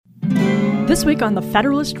This week on the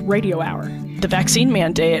Federalist Radio Hour. The vaccine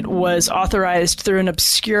mandate was authorized through an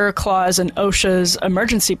obscure clause in OSHA's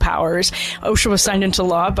emergency powers. OSHA was signed into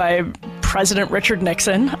law by President Richard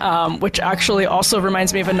Nixon, which actually also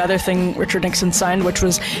reminds me of another thing Richard Nixon signed, which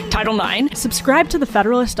was Title IX. Subscribe to the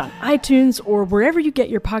Federalist on iTunes or wherever you get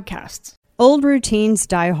your podcasts. Old routines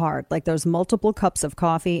die hard, like those multiple cups of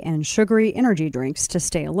coffee and sugary energy drinks to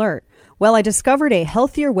stay alert. Well, I discovered a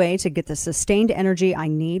healthier way to get the sustained energy I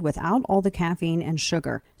need without all the caffeine and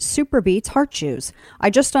sugar. SuperBeets Heart Chews.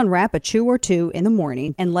 I just unwrap a chew or two in the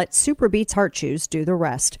morning and let SuperBeets Heart Chews do the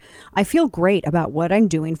rest. I feel great about what I'm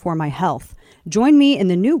doing for my health. Join me in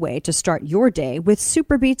the new way to start your day with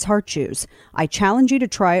SuperBeets Heart Chews. I challenge you to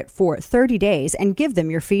try it for 30 days and give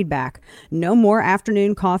them your feedback. No more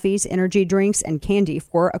afternoon coffees, energy drinks, and candy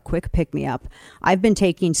for a quick pick-me-up. I've been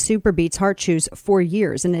taking SuperBeets Heart Chews for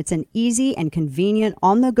years, and it's an easy and convenient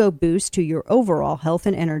on-the-go boost to your overall health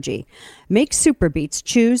and energy. Make SuperBeets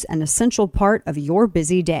Chews an essential part of your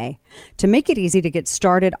busy day. To make it easy to get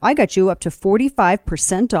started, I got you up to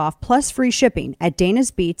 45% off plus free shipping at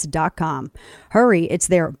danasbeats.com. Hurry, it's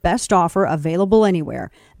their best offer available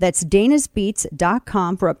anywhere. That's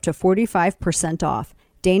danasbeats.com for up to 45% off.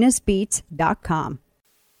 danasbeats.com.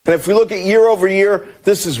 And if we look at year over year,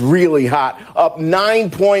 this is really hot, up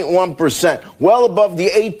 9.1%, well above the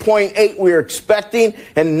 8.8 we were expecting,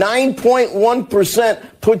 and 9.1%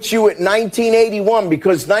 puts you at 1981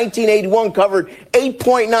 because 1981 covered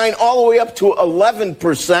 8.9 all the way up to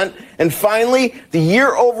 11%. And finally, the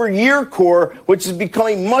year over year core, which is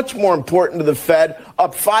becoming much more important to the Fed,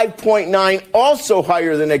 up 5.9, also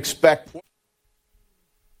higher than expected.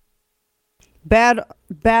 Bad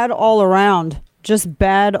all around. Just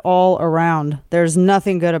bad all around. There's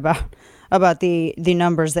nothing good about the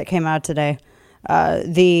numbers that came out today.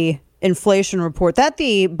 The inflation report that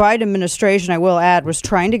the Biden administration, I will add, was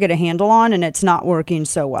trying to get a handle on, and it's not working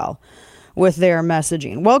so well with their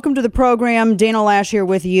messaging. Welcome to the program. Dana Lash here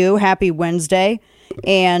with you. Happy Wednesday.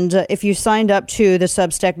 And if you signed up to the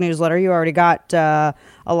Substack newsletter, you already got a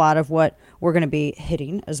lot of what we're going to be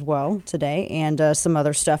hitting as well today, and some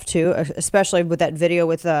other stuff too, especially with that video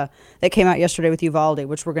with that came out yesterday with Uvalde,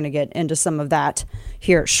 which we're going to get into some of that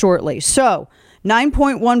here shortly. So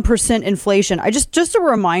 9.1% inflation. Just a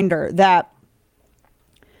reminder that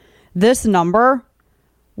this number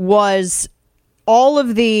was all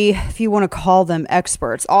of the, if you want to call them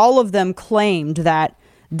experts, all of them claimed that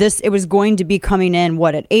it was going to be coming in,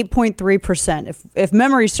 at 8.3%. If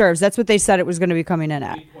memory serves, that's what they said it was going to be coming in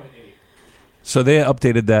at. So they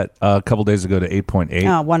updated that a couple days ago to 8.8.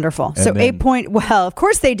 Oh, wonderful. So well, of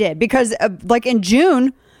course they did, because like in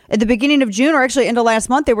June, at the beginning of June, or actually into last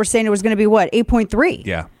month, they were saying it was going to be 8.3.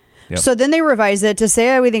 Yeah. Yep. So then they revised it to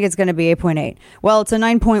say, we think it's going to be 8.8. Well, it's a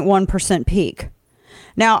 9.1% peak.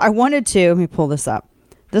 Now, let me pull this up.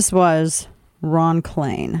 This was Ron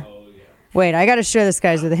Klain. Oh, yeah. Wait, I got to share this,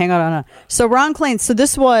 guys, with hang on. So Ron Klain, so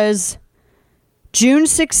this was June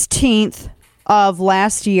 16th of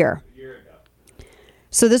last year.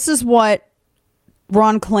 So this is what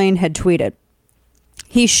Ron Klain had tweeted.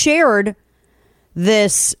 He shared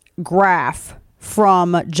this graph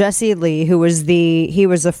from Jesse Lee, who was he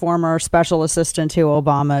was a former special assistant to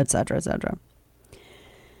Obama, et cetera, et cetera.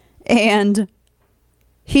 And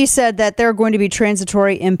he said that there are going to be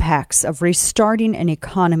transitory impacts of restarting an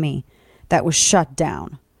economy that was shut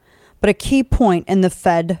down. But a key point in the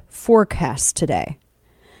Fed forecast today.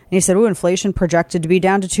 And he said, inflation projected to be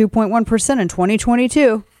down to 2.1% in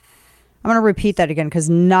 2022. I'm going to repeat that again because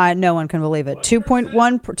no one can believe it.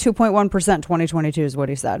 2.1% 2022 is what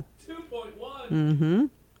he said. 2.1. Mm-hmm.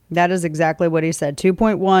 That is exactly what he said.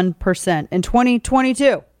 2.1% in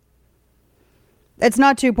 2022. It's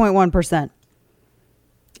not 2.1%.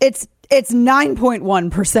 It's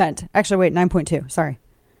 9.1%. Actually, wait, 9.2. Sorry.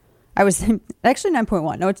 I was actually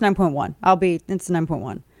 9.1. No, it's 9.1. It's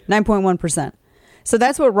 9.1. 9.1%. So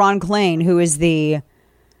that's what Ron Klain, who is the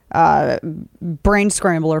brain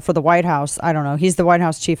scrambler for the White House, I don't know, he's the White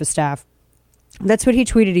House chief of staff. That's what he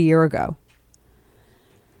tweeted a year ago.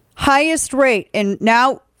 Highest rate. And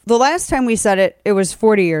now, the last time we said it, it was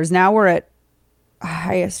 40 years. Now we're at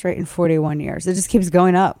highest rate in 41 years. It just keeps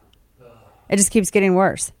going up. It just keeps getting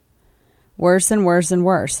worse. Worse and worse and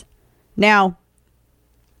worse. Now,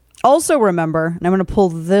 also remember, and I'm going to pull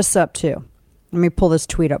this up too. Let me pull this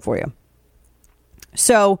tweet up for you.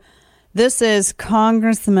 So this is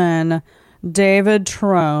Congressman David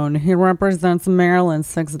Trone. He represents Maryland's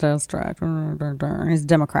 6th District. He's a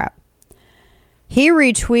Democrat. He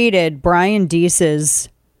retweeted Brian Deese's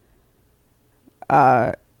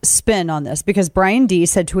spin on this because Brian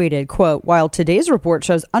Deese had tweeted, quote, while today's report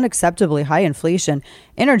shows unacceptably high inflation,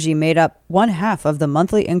 energy made up 1/2 of the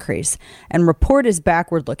monthly increase and report is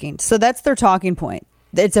backward looking. So that's their talking point.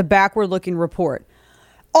 It's a backward looking report.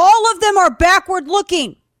 All of them are backward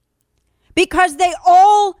looking because they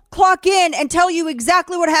all clock in and tell you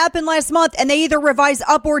exactly what happened last month and they either revise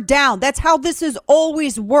up or down. That's how this has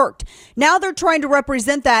always worked. Now they're trying to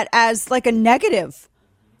represent that as like a negative.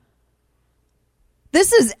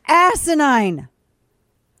 This is asinine.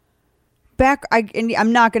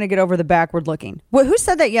 I'm not going to get over the backward looking. Who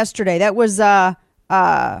said that yesterday? That was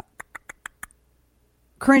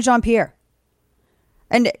Corinne Jean-Pierre.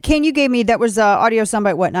 And Kane, you gave me, that was audio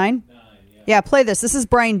soundbite, what, 9? Yeah, play this. This is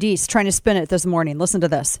Brian Deese trying to spin it this morning. Listen to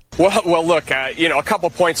this. Well, look, a couple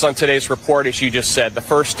points on today's report, as you just said. The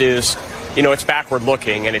first is, it's backward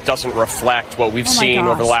looking and it doesn't reflect what we've seen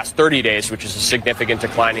over the last 30 days, which is a significant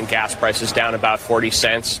decline in gas prices, down about 40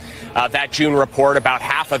 cents. That June report, about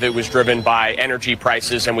half of it was driven by energy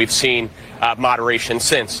prices, and we've seen moderation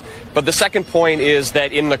since. But the second point is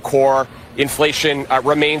that in the core, inflation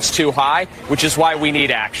remains too high, which is why we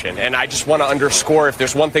need action. And I just want to underscore, if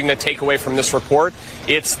there's one thing to take away from this report,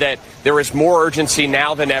 it's that there is more urgency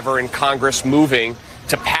now than ever in Congress moving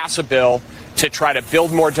to pass a bill to try to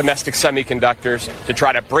build more domestic semiconductors, to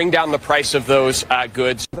try to bring down the price of those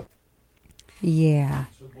goods. Yeah.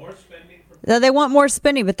 They want more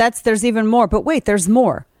spending, but there's even more. But wait, there's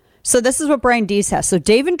more. So this is what Brian Deese has. So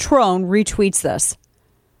David Trone retweets this.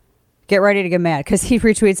 Get ready to get mad because he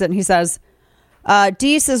retweets it and he says,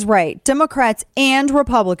 Deese is right. Democrats and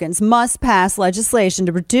Republicans must pass legislation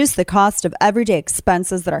to reduce the cost of everyday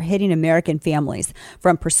expenses that are hitting American families,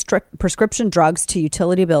 from prescription drugs to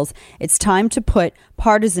utility bills. It's time to put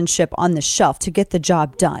partisanship on the shelf to get the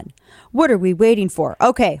job done. What are we waiting for?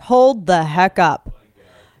 Okay, hold the heck up.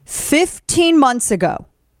 15 months ago,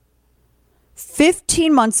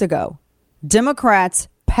 Democrats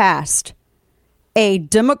passed a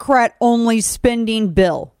Democrat-only spending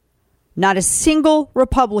bill. Not a single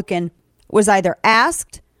Republican was either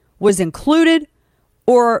asked, was included,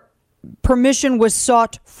 or permission was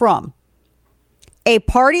sought from. A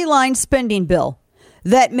party-line spending bill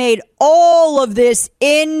that made all of this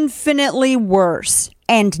infinitely worse.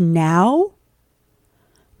 And now,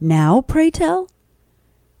 pray tell,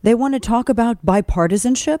 they want to talk about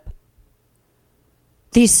bipartisanship?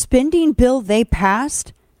 The spending bill they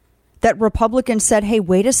passed that Republicans said, hey,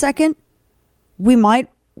 wait a second, we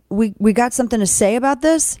got something to say about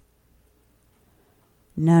this?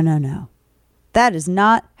 No. That is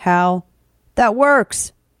not how that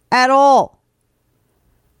works at all.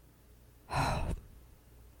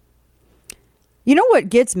 You know what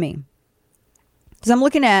gets me? Because I'm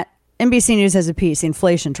looking at NBC News has a piece,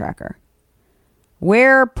 Inflation Tracker,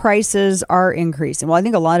 where prices are increasing. Well, I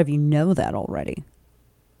think a lot of you know that already.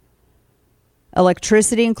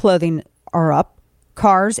 Electricity and clothing are up.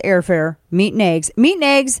 Cars, airfare, meat and eggs. Meat and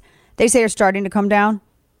eggs, they say, are starting to come down.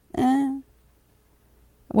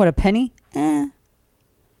 What, a penny? They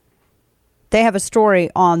have a story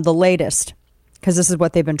on the latest, because this is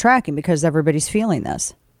what they've been tracking, because everybody's feeling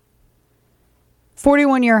this.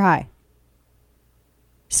 41-year high.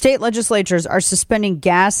 State legislatures are suspending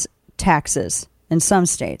gas taxes in some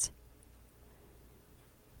states.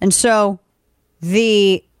 And so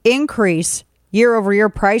the increase year-over-year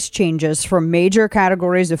price changes for major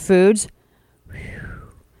categories of foods.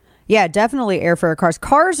 Yeah, definitely airfare.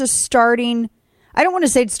 Cars are starting, I don't want to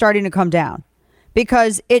say it's starting to come down,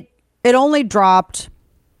 because it only dropped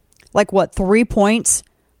 3 points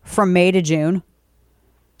from May to June.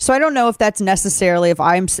 So I don't know if that's necessarily, if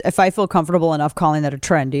I feel comfortable enough calling that a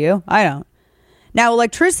trend. Do you? I don't. Now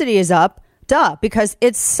electricity is up, because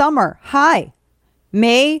it's summer high.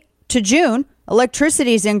 May to June,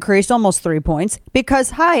 electricity's increased almost 3 points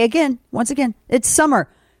because once again, it's summer.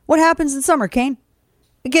 What happens in summer, Kane?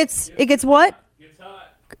 It gets what? It's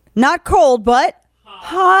hot. Not cold, but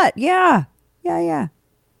hot. Yeah.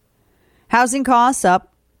 Housing costs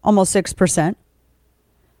up almost 6%.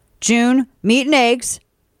 June, meat and eggs.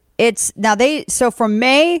 So from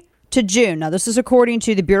May to June. Now this is according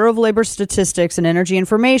to the Bureau of Labor Statistics and Energy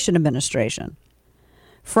Information Administration.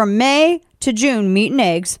 From May to June, meat and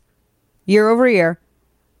eggs, year over year,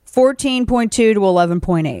 14.2 to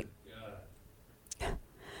 11.8.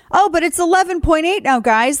 Oh, but it's 11.8 now,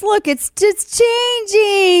 guys. Look, it's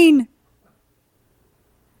changing.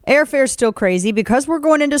 Airfare's still crazy because we're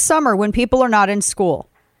going into summer when people are not in school.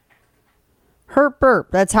 Herp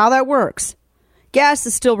burp. That's how that works. Gas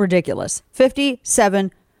is still ridiculous.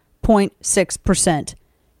 57.6%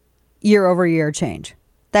 year over year change.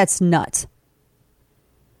 That's nuts.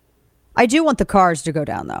 I do want the cars to go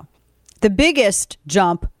down, though. The biggest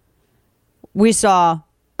jump we saw,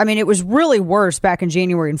 I mean, it was really worse back in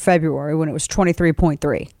January and February when it was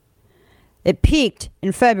 23.3. It peaked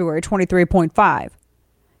in February, 23.5.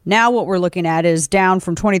 Now what we're looking at is down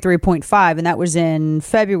from 23.5, and that was in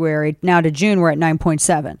February. Now to June, we're at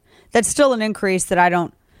 9.7. That's still an increase that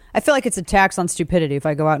I feel like it's a tax on stupidity if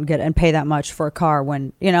I go out and pay that much for a car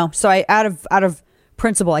when, so out of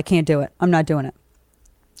principle, I can't do it. I'm not doing it.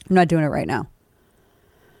 I'm not doing it right now.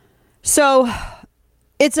 So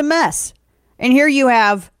it's a mess. And here you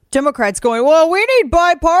have Democrats going, well, we need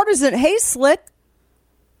bipartisan. Hey, Slick,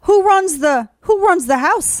 who runs the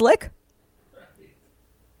House, Slick?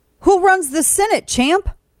 Who runs the Senate, champ?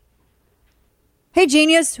 Hey,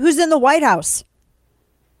 genius, who's in the White House?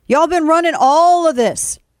 Y'all been running all of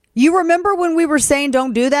this. You remember when we were saying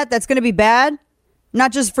don't do that? That's going to be bad.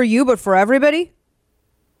 Not just for you, but for everybody.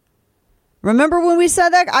 Remember when we said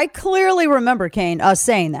that? I clearly remember, Kane, us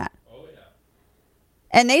saying that. Oh, yeah.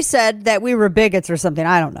 And they said that we were bigots or something.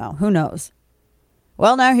 I don't know. Who knows?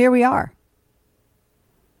 Well, now here we are.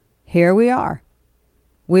 Here we are.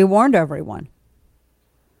 We warned everyone.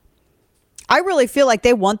 I really feel like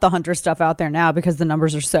they want the Hunter stuff out there now because the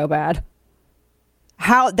numbers are so bad.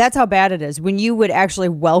 That's how bad it is when you would actually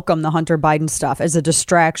welcome the Hunter Biden stuff as a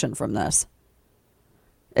distraction from this.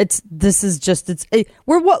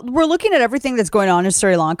 We're looking at everything that's going on in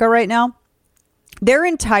Sri Lanka right now. Their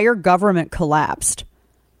entire government collapsed.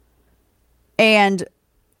 And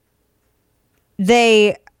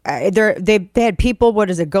they had people,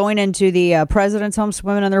 going into the president's home,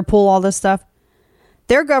 swimming in their pool, all this stuff.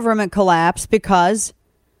 Their government collapsed because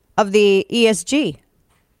of the ESG.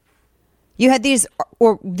 You had these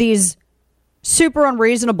super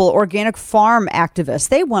unreasonable organic farm activists.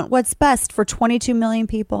 They want what's best for 22 million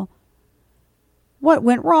people. What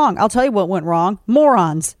went wrong? I'll tell you what went wrong.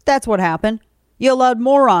 Morons. That's what happened. You allowed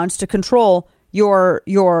morons to control your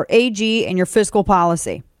AG and your fiscal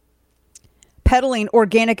policy. Peddling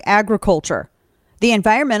organic agriculture. The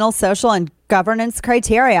environmental, social, and governance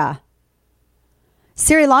criteria.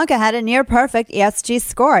 Sri Lanka had a near perfect ESG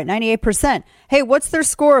score at 98%. Hey, what's their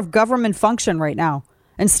score of government function right now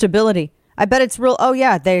and stability? I bet it's real. Oh,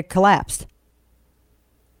 yeah, they collapsed.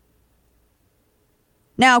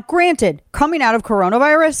 Now, granted, coming out of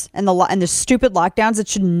coronavirus and the stupid lockdowns that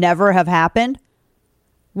should never have happened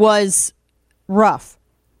was rough.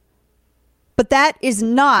 But that is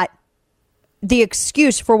not the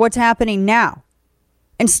excuse for what's happening now.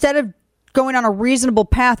 Instead of going on a reasonable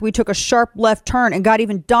path, we took a sharp left turn and got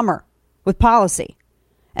even dumber with policy.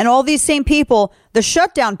 And all these same people, the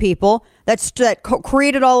shutdown people that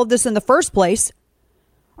created all of this in the first place,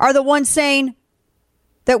 are the ones saying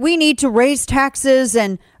that we need to raise taxes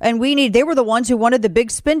and they were the ones who wanted the big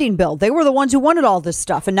spending bill. They were the ones who wanted all this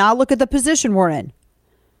stuff. And now look at the position we're in.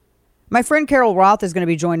 My friend Carol Roth is going to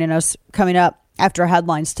be joining us coming up after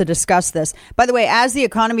headlines to discuss this. By the way, as the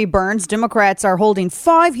economy burns, Democrats are holding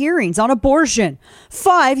 5 hearings on abortion.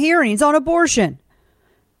 5 hearings on abortion.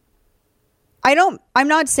 I'm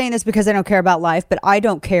not saying this because I don't care about life, but I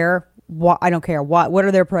don't care what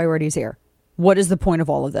are their priorities here? What is the point of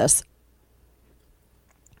all of this?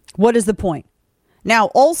 What is the point? Now,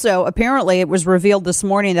 also, apparently it was revealed this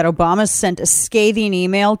morning that Obama sent a scathing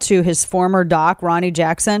email to his former doc, Ronnie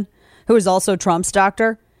Jackson, who is also Trump's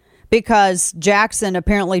doctor, because Jackson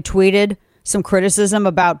apparently tweeted some criticism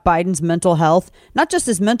about Biden's mental health, not just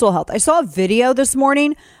his mental health. I saw a video this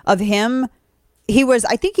morning of him.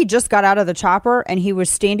 I think he just got out of the chopper and he was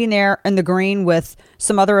standing there in the green with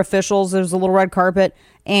some other officials. There was a little red carpet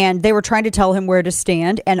and they were trying to tell him where to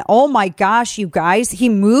stand. And oh my gosh, you guys, he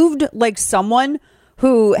moved like someone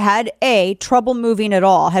who had A, trouble moving at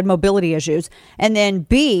all, had mobility issues. And then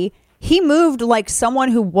B, he moved like someone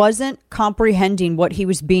who wasn't comprehending what he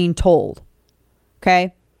was being told.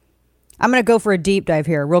 Okay. I'm going to go for a deep dive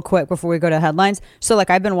here real quick before we go to headlines. So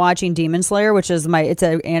I've been watching Demon Slayer, which is it's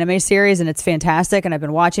an anime series and it's fantastic. And I've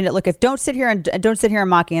been watching it. Look, don't sit here and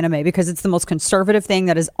mock anime because it's the most conservative thing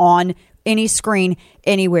that is on any screen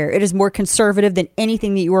anywhere. It is more conservative than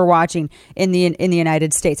anything that you are watching in the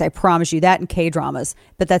United States. I promise you that, and K-dramas,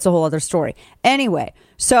 but that's a whole other story. Anyway,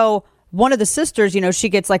 so one of the sisters, she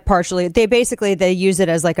gets partially, they use it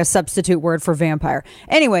as a substitute word for vampire.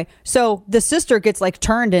 Anyway, so the sister gets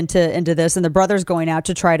turned into this, and the brother's going out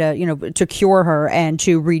to try to, to cure her and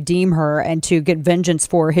to redeem her and to get vengeance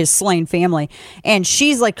for his slain family. And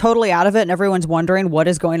she's totally out of it. And everyone's wondering what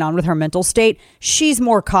is going on with her mental state. She's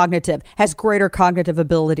more cognitive, has greater cognitive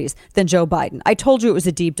abilities than Joe Biden. I told you it was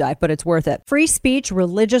a deep dive, but it's worth it. Free speech,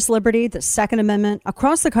 religious liberty, the Second Amendment.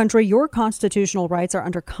 Across the country, your constitutional rights are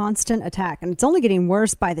under constant constant attack, and it's only getting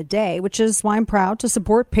worse by the day, which is why I'm proud to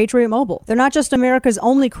support Patriot Mobile. They're not just America's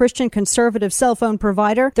only Christian conservative cell phone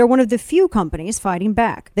provider. They're one of the few companies fighting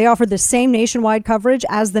back. They offer the same nationwide coverage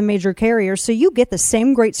as the major carriers, so you get the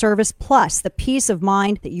same great service plus the peace of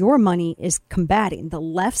mind that your money is combating the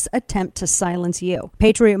left's attempt to silence you.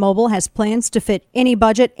 Patriot Mobile has plans to fit any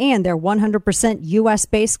budget, and their 100%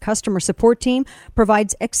 U.S.-based customer support team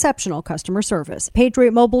provides exceptional customer service.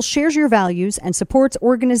 Patriot Mobile shares your values and supports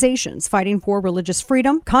organizations fighting for religious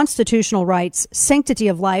freedom, constitutional rights, sanctity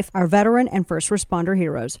of life, our veteran and first responder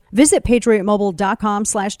heroes. Visit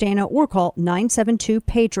patriotmobile.com/Dana or call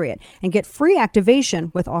 972-PATRIOT and get free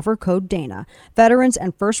activation with offer code Dana. Veterans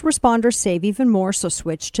and first responders save even more, so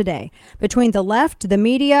switch today. Between the left, the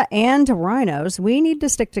media, and rhinos, we need to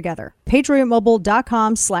stick together.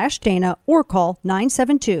 patriotmobile.com/Dana or call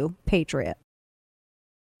 972-PATRIOT.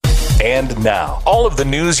 And now, all of the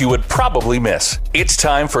news you would probably miss. It's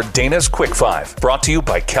time for Dana's Quick Five, brought to you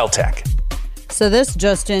by Caltech. So this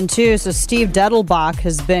just in too. So Steve Dettelbach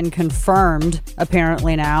has been confirmed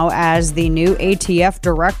apparently now as the new ATF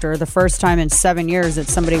director. The first time in 7 years that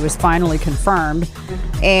somebody was finally confirmed.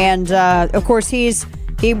 And of course he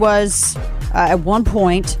was at one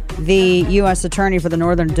point the U.S. attorney for the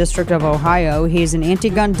Northern District of Ohio. He's an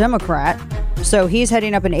anti-gun Democrat. So he's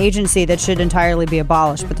heading up an agency that should entirely be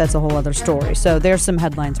abolished, but that's a whole other story. So there's some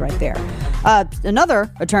headlines right there.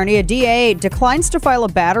 Another attorney, a DA, declines to file a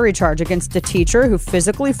battery charge against a teacher who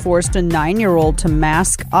physically forced a 9-year-old to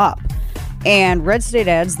mask up. And Red State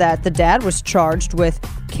adds that the dad was charged with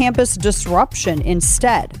campus disruption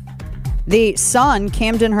instead. The son,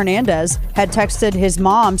 Camden Hernandez, had texted his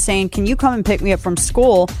mom saying, "Can you come and pick me up from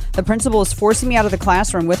school? The principal is forcing me out of the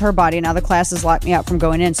classroom with her body. Now the class has locked me out from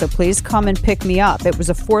going in, so please come and pick me up." It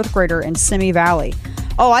was a 4th grader in Simi Valley.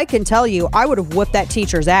 Oh, I can tell you, I would have whooped that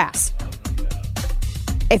teacher's ass.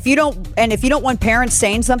 If you don't want parents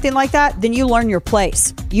saying something like that, then you learn your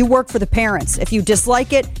place. You work for the parents. If you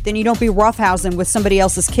dislike it, then you don't be roughhousing with somebody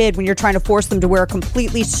else's kid when you're trying to force them to wear a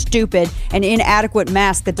completely stupid and inadequate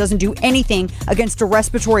mask that doesn't do anything against a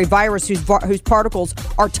respiratory virus whose particles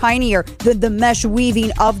are tinier than the mesh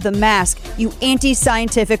weaving of the mask. You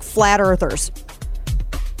anti-scientific flat earthers.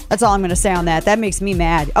 That's all I'm going to say on that. That makes me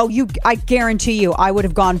mad. I guarantee you I would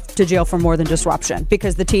have gone to jail for more than disruption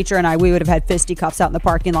because the teacher and we would have had fisticuffs out in the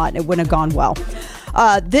parking lot and it wouldn't have gone well.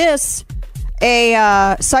 A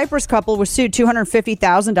Cyprus couple was sued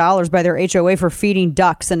 $250,000 by their HOA for feeding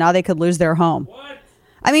ducks, and now they could lose their home. What?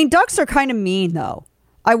 I mean, ducks are kind of mean, though.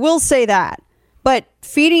 I will say that. But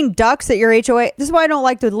feeding ducks at your HOA, this is why I don't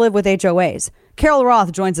like to live with HOAs. Carol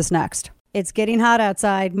Roth joins us next. It's getting hot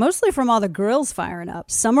outside, mostly from all the grills firing up.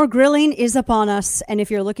 Summer grilling is upon us, and if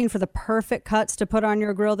you're looking for the perfect cuts to put on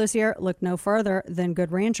your grill this year, look no further than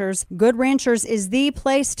Good Ranchers. Good Ranchers is the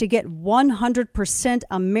place to get 100%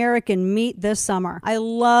 American meat this summer. I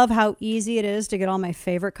love how easy it is to get all my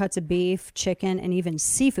favorite cuts of beef, chicken, and even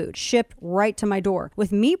seafood shipped right to my door.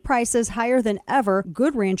 With meat prices higher than ever,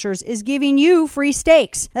 Good Ranchers is giving you free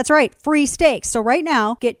steaks. That's right, free steaks. So right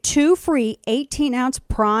now, get 2 free 18-ounce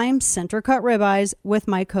prime center cut ribeyes with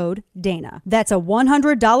my code Dana. That's a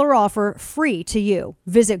 $100 offer free to you.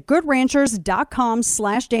 Visit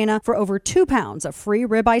goodranchers.com/Dana for over 2 pounds of free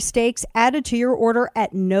ribeye steaks added to your order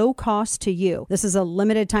at no cost to you. This is a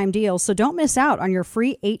limited time deal, so don't miss out on your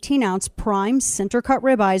free 18-ounce prime center cut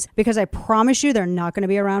ribeyes because I promise you they're not going to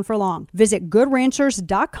be around for long. Visit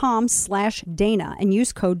goodranchers.com/Dana and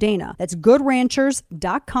use code Dana. That's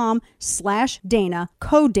goodranchers.com/Dana,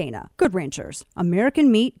 code Dana. Good Ranchers,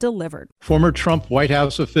 American meat delivered. Former Trump White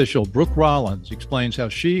House official Brooke Rollins explains how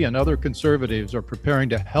she and other conservatives are preparing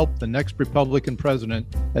to help the next Republican president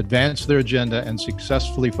advance their agenda and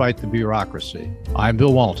successfully fight the bureaucracy. I'm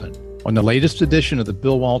Bill Walton. On the latest edition of The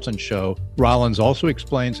Bill Walton Show, Rollins also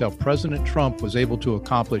explains how President Trump was able to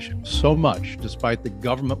accomplish so much despite the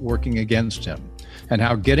government working against him, and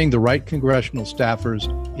how getting the right congressional staffers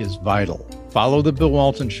is vital. Follow The Bill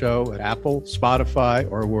Walton Show at Apple,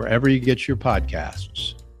 Spotify, or wherever you get your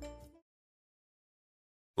podcasts.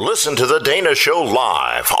 Listen to The Dana Show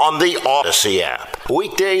live on the Odyssey app.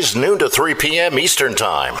 Weekdays noon to 3 p.m. Eastern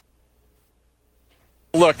Time.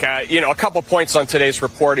 Look, a couple points on today's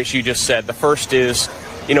report, as you just said. The first is,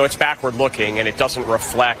 it's backward looking and it doesn't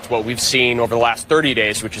reflect what we've seen over the last 30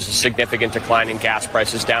 days, which is a significant decline in gas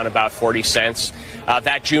prices, down about 40 cents.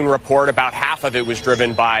 That June report, about half of it was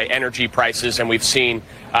driven by energy prices, and we've seen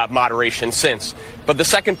moderation since. But the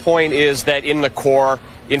second point is that in the core,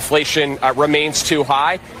 inflation remains too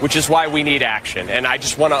high, which is why we need action. And I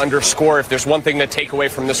just want to underscore, if there's one thing to take away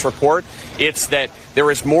from this report, it's that there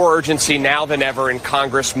is more urgency now than ever in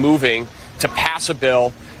Congress moving to pass a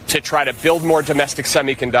bill to try to build more domestic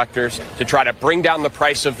semiconductors, to try to bring down the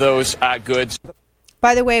price of those goods.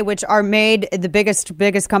 By the way, which are made, the biggest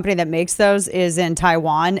company that makes those is in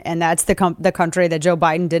Taiwan, and that's the country that Joe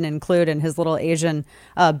Biden didn't include in his little Asian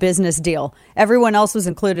business deal. Everyone else was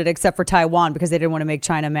included except for Taiwan because they didn't want to make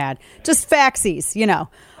China mad. Just faxies, you know.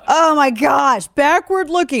 Oh my gosh, backward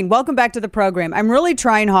looking. Welcome back to the program. I'm really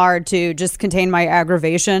trying hard to just contain my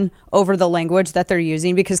aggravation over the language that they're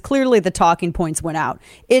using because clearly the talking points went out.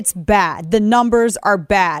 It's bad. The numbers are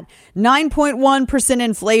bad. 9.1%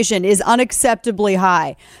 inflation is unacceptably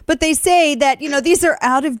high. But they say that, you know, these are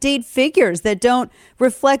out of date figures that don't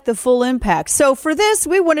reflect the full impact. So for this,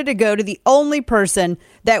 we wanted to go to the only person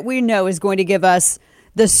that we know is going to give us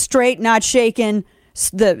the straight, not shaken,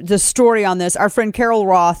 the story on this. Our friend Carol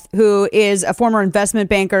Roth, who is a former investment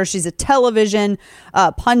banker. She's a television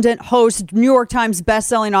pundit, host, New York Times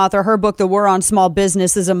bestselling author. Her book, The War on Small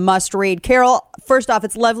Business, is a must read. Carol, first off,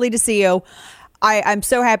 it's lovely to see you. I'm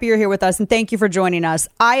so happy you're here with us, and thank you for joining us.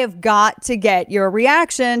 I have got to get your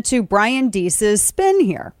reaction to Brian Deese's spin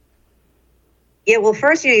here. Yeah, well,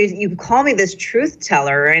 first, you call me this truth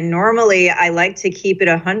teller, and normally I like to keep it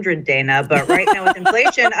 100, Dana, but right now with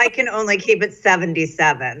inflation, I can only keep it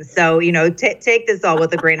 77. So, take this all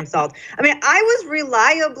with a grain of salt. I mean, I was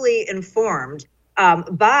reliably informed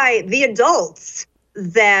by the adults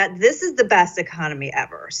that this is the best economy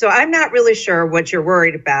ever. So I'm not really sure what you're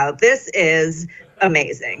worried about. This is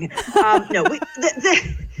amazing. I'm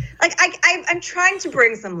trying to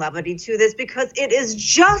bring some levity to this because it is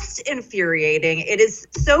just infuriating. It is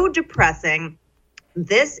so depressing.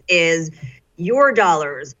 This is your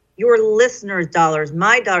dollars, your listeners' dollars,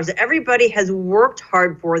 my dollars that everybody has worked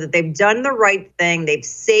hard for, that they've done the right thing, they've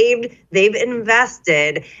saved, they've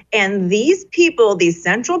invested. And these people, these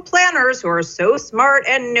central planners who are so smart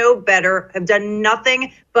and know better, have done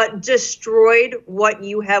nothing but destroyed what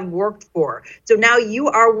you have worked for. So now you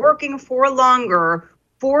are working for longer,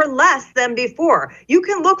 for less than before. You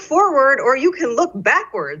can look forward or you can look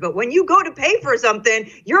backwards, but when you go to pay for something,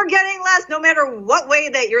 you're getting less no matter what way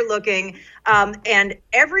that you're looking. And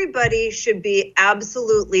everybody should be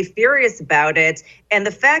absolutely furious about it. And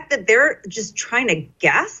the fact that they're just trying to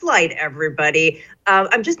gaslight everybody,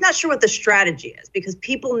 I'm just not sure what the strategy is, because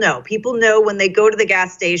people know when they go to the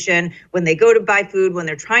gas station, when they go to buy food, when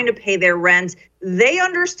they're trying to pay their rent, they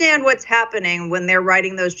understand what's happening when they're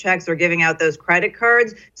writing those checks or giving out those credit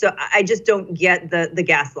cards. So I just don't get the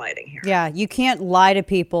gaslighting here. Yeah, you can't lie to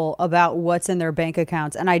people about what's in their bank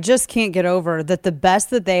accounts. And I just can't get over that the best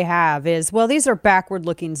that they have is, well, these are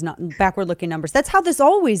backward-looking numbers. That's how this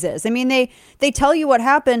always is. I mean, they tell you what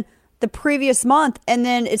happened the previous month, and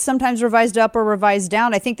then it's sometimes revised up or revised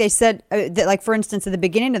down. I think they said, that, like, for instance, at the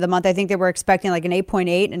beginning of the month, I think they were expecting like an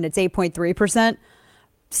 8.8 and it's 8.3%.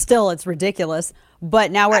 Still, it's ridiculous. But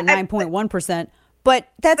now we're at 9.1%. But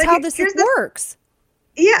that's how this works.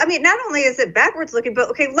 Yeah, I mean, not only is it backwards looking, but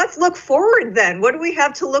okay, let's look forward then. What do we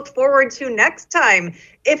have to look forward to next time?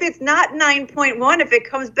 If it's not 9.1, if it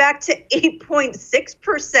comes back to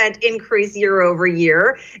 8.6% increase year over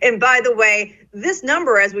year. And by the way, this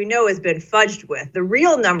number, as we know, has been fudged with. The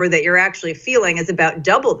real number that you're actually feeling is about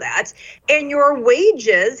double that. And your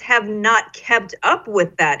wages have not kept up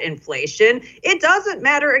with that inflation. It doesn't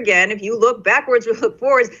matter, again, if you look backwards or look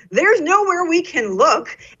forwards, there's nowhere we can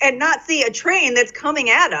look and not see a train that's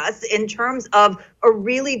coming at us in terms of a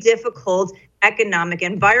really difficult economic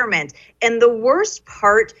environment. And the worst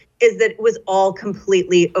part is that it was all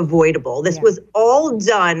completely avoidable. This was all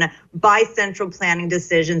done by central planning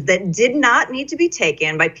decisions that did not need to be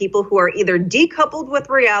taken by people who are either decoupled with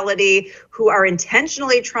reality, who are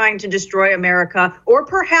intentionally trying to destroy America, or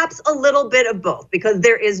perhaps a little bit of both, because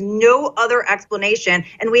there is no other explanation.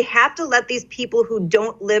 And we have to let these people who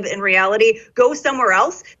don't live in reality go somewhere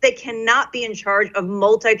else. They cannot be in charge of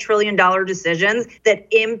multi-trillion-dollar decisions that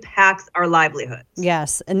impacts our livelihoods.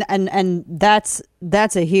 Yes, and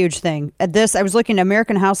that's a huge thing. At this, I was looking,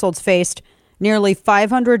 American households faced nearly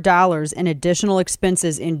 $500 in additional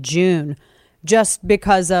expenses in June just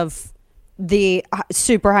because of the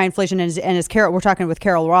super high inflation. And as Carol, we're talking with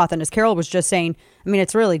Carol Roth, and as Carol was just saying, I mean,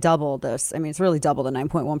 it's really double this. I mean, it's really double the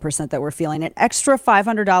 9.1% that we're feeling. An extra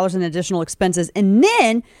 $500 in additional expenses. And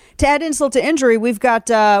then to add insult to injury, we've got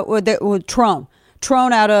with Trump.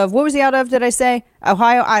 Trone out of, what was he out of, did I say?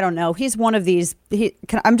 Ohio? I don't know. He's one of these,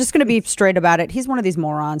 I'm just going to be straight about it. He's one of these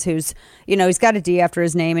morons who's, he's got a D after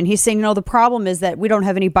his name. And he's saying, the problem is that we don't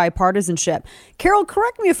have any bipartisanship. Carol,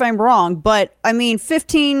 correct me if I'm wrong, but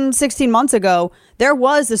 15, 16 months ago, there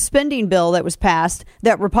was a spending bill that was passed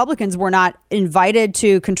that Republicans were not invited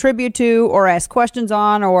to contribute to or ask questions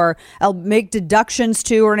on or make deductions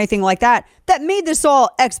to or anything like that. That made this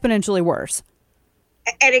all exponentially worse.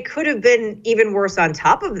 And it could have been even worse on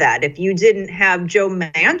top of that if you didn't have Joe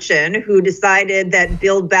Manchin, who decided that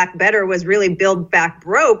Build Back Better was really Build Back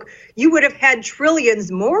Broke. You would have had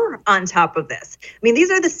trillions more on top of this. These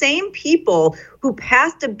are the same people who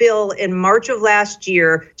passed a bill in March of last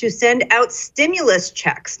year to send out stimulus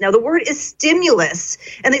checks. Now, the word is stimulus.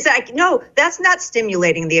 And they said, no, that's not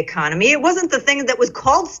stimulating the economy. It wasn't the thing that was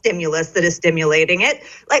called stimulus that is stimulating it.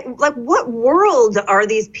 Like what world are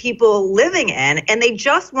these people living in? And they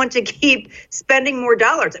just want to keep spending more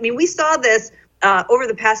dollars. We saw this over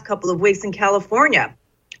the past couple of weeks in California.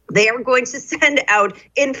 They are going to send out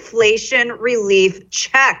inflation relief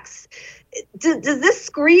checks. Does this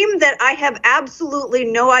scream that I have absolutely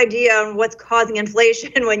no idea on what's causing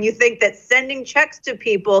inflation when you think that sending checks to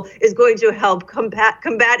people is going to help combat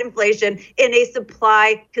inflation in a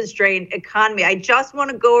supply-constrained economy? I just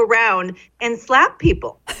want to go around and slap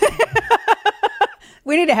people.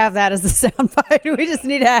 We need to have that as a soundbite. We just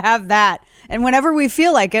need to have that. And whenever we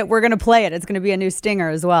feel like it, we're going to play it. It's going to be a new stinger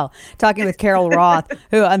as well. Talking with Carol Roth,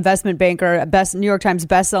 who investment banker, New York Times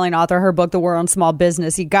bestselling author, her book, The War on Small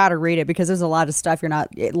Business. You got to read it because there's a lot of stuff you're not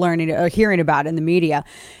learning or hearing about in the media.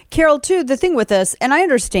 Carol, too, the thing with this, and I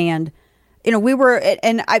understand,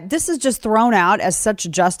 this is just thrown out as such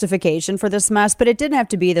justification for this mess, but it didn't have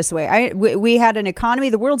to be this way. We had an economy,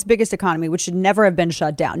 the world's biggest economy, which should never have been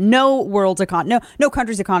shut down. No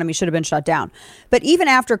country's economy should have been shut down. But even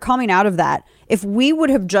after coming out of that, if we would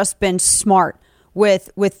have just been smart with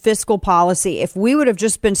fiscal policy, if we would have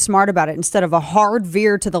just been smart about it instead of a hard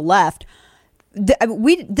veer to the left,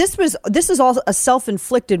 this is all a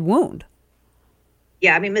self-inflicted wound.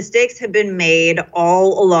 Yeah, mistakes have been made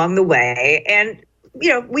all along the way. And,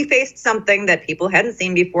 we faced something that people hadn't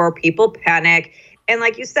seen before. People panic. And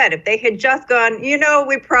like you said, if they had just gone,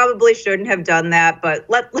 we probably shouldn't have done that, but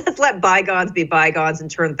let's let bygones be bygones and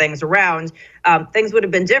turn things around, things would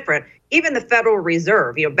have been different. Even the Federal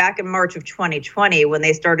Reserve, back in March of 2020, when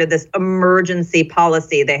they started this emergency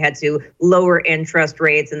policy, they had to lower interest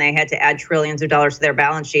rates and they had to add trillions of dollars to their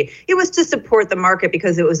balance sheet. It was to support the market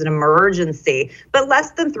because it was an emergency. But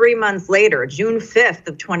less than 3 months later, June 5th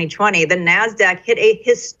of 2020, the NASDAQ hit a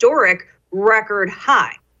historic record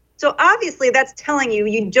high. So obviously that's telling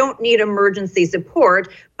you don't need emergency support,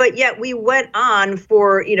 but yet we went on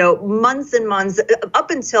for, months and months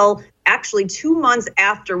up until actually 2 months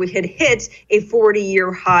after we had hit a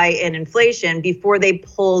 40-year high in inflation before they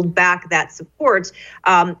pulled back that support.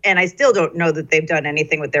 And I still don't know that they've done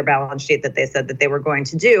anything with their balance sheet that they said that they were going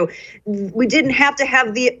to do. We didn't have to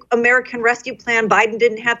have the American Rescue Plan. Biden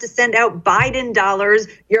didn't have to send out Biden dollars.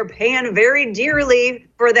 You're paying very dearly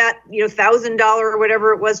for that, $1,000 or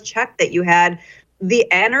whatever it was check that you had. The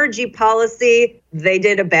energy policy, they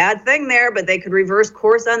did a bad thing there, but they could reverse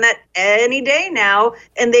course on that any day now.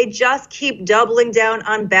 And they just keep doubling down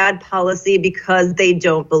on bad policy because they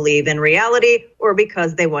don't believe in reality or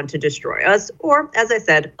because they want to destroy us. Or, as I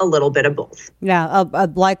said, a little bit of both. Yeah,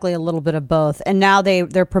 likely a little bit of both. And now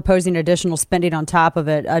they're proposing additional spending on top of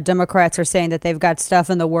it. Democrats are saying that they've got stuff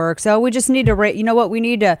in the works. So we just need to we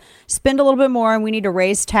need to spend a little bit more and we need to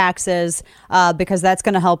raise taxes because that's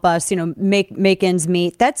going to help us, make ends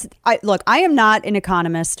meet. I am not an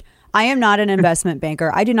economist. I am not an investment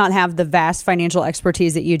banker. I do not have the vast financial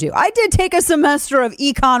expertise that you do. I did take a semester of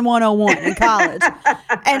Econ 101 in college.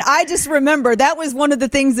 And I just remember that was one of the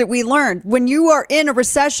things that we learned. When you are in a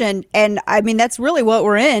recession, and that's really what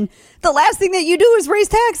we're in, the last thing that you do is raise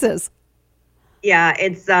taxes. Yeah,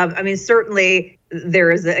 it's, certainly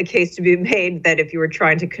there is a case to be made that if you were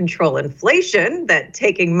trying to control inflation, that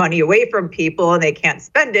taking money away from people and they can't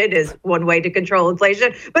spend it is one way to control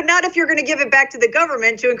inflation, but not if you're going to give it back to the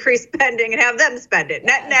government to increase spending and have them spend it.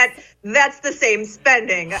 Net, that's the same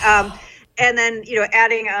spending. And then,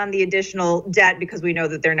 adding on the additional debt because we know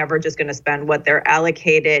that they're never just going to spend what they're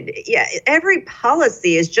allocated. Yeah, every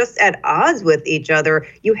policy is just at odds with each other.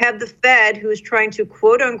 You have the Fed who's trying to,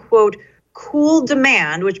 quote unquote, cool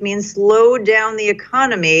demand, which means slow down the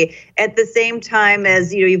economy at the same time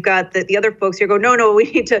as, you've got the other folks here go, no, we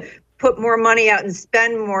need to put more money out and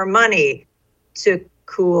spend more money to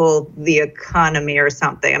cool the economy or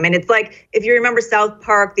something. I mean, it's like, if you remember South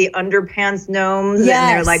Park, the underpants gnomes, yes.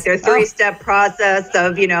 and they're like their 3-step process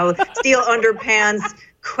of, steel underpants, ?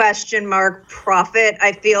 Profit.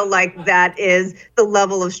 I feel like that is the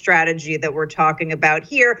level of strategy that we're talking about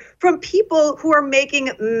here from people who are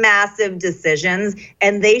making massive decisions,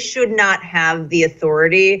 and they should not have the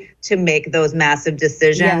authority to make those massive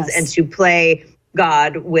decisions and to play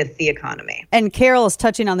God with the economy. And Carol is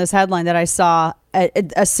touching on this headline that I saw.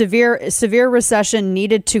 A severe recession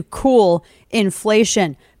needed to cool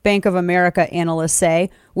inflation, Bank of America analysts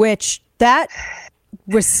say, which that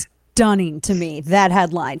was stunning to me, that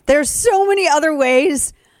headline. There's so many other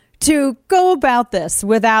ways to go about this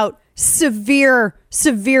without severe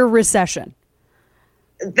recession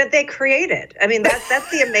that they created. I mean, that's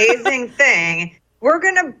the amazing thing. We're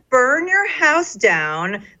going to burn your house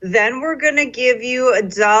down, then we're going to give you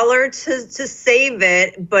 $1 to save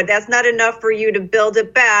it, but that's not enough for you to build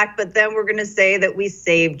it back, but then we're going to say that we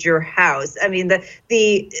saved your house. I mean,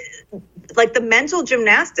 the mental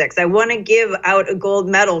gymnastics. I want to give out a gold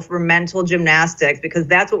medal for mental gymnastics, because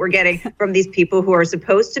that's what we're getting from these people who are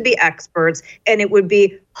supposed to be experts. And it would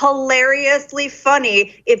be hilariously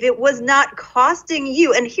funny if it was not costing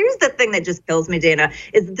you. And here's the thing that just kills me, Dana,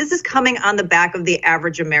 is this is coming on the back of the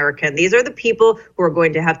average American. These are the people who are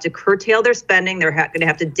going to have to curtail their spending. They're going to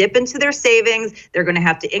have to dip into their savings. They're going to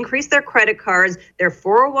have to increase their credit cards. Their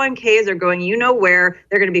 401ks are going where.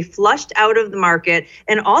 They're going to be flushed out of the market.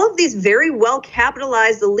 And all of these very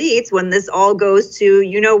well-capitalized elites, when this all goes to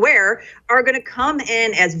where, are going to come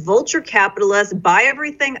in as vulture capitalists, buy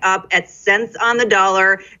everything up at cents on the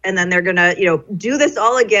dollar, and then they're going to, do this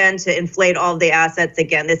all again to inflate all of the assets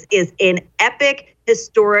again. This is an epic,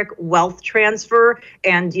 historic wealth transfer,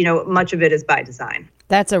 and, much of it is by design.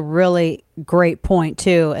 That's a really great point,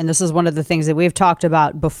 too. And this is one of the things that we've talked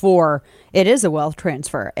about before. It is a wealth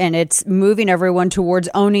transfer, and it's moving everyone towards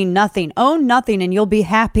owning nothing. Own nothing, and you'll be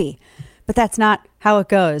happy. But that's not how it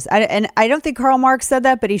goes. And I don't think Karl Marx said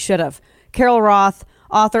that, but he should have. Carol Roth,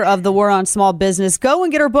 author of The War on Small Business. Go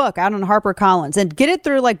and get her book out on HarperCollins and get it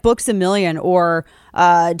through like Books A Million, or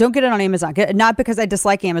don't get it on Amazon. Not because I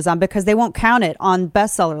dislike Amazon, because they won't count it on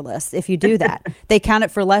bestseller lists if you do that. They count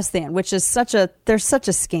it for less than, which is there's such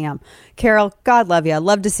a scam. Carol, God love you. I'd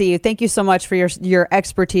love to see you. Thank you so much for your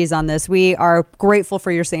expertise on this. We are grateful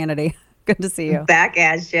for your sanity. Good to see you. Back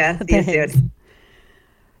at you. See you soon.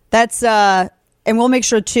 That's and we'll make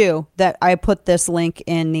sure too that I put this link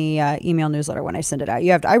in the email newsletter when I send it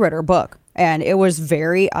out. I read her book, and it was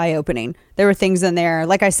very eye-opening. There were things in there.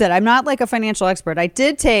 Like I said, I'm not like a financial expert. I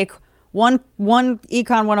did take one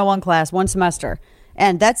Econ 101 class one semester,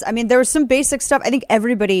 and there was some basic stuff. I think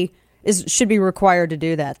everybody should be required to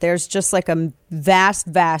do that. There's just like a vast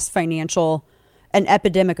an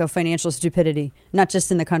epidemic of financial stupidity, not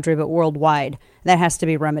just in the country but worldwide. That has to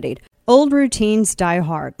be remedied. Old routines die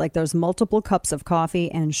hard, like those multiple cups of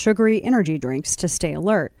coffee and sugary energy drinks to stay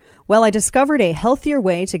alert. Well, I discovered a healthier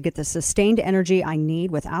way to get the sustained energy I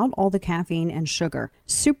need without all the caffeine and sugar.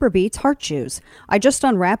 SuperBeets Heart Chews. I just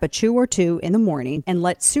unwrap a chew or two in the morning and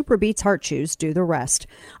let SuperBeets Heart Chews do the rest.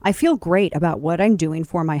 I feel great about what I'm doing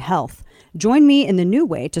for my health. Join me in the new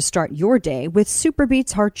way to start your day with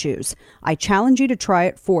SuperBeets Heart Chews. I challenge you to try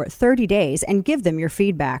it for 30 days and give them your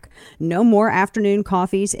feedback. No more afternoon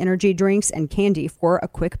coffees, energy drinks, and candy for a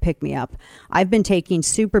quick pick-me-up. I've been taking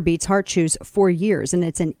SuperBeets Heart Chews for years, and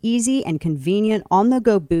it's an easy and convenient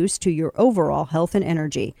on-the-go boost to your overall health and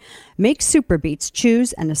energy. Make SuperBeets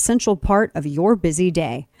Chews an essential part of your busy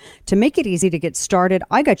day. To make it easy to get started,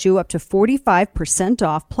 I got you up to 45%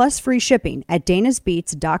 off plus free shipping at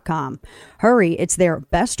danasbeats.com. Hurry, it's their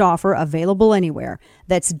best offer available anywhere.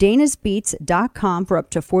 That's danasbeats.com for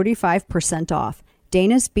up to 45% off.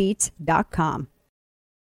 danasbeats.com.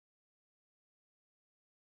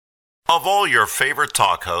 Of all your favorite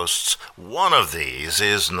talk hosts, one of these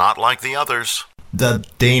is not like the others. The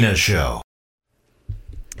Dana Show.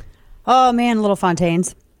 Oh man, Little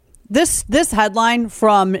Fontaines. This headline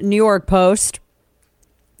from New York Post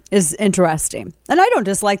is interesting. And I don't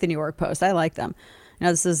dislike the New York Post. I like them. Now,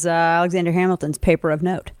 this is Alexander Hamilton's paper of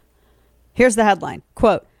note. Here's the headline.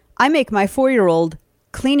 Quote, I make my 4-year-old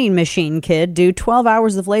cleaning machine kid do 12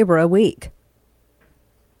 hours of labor a week.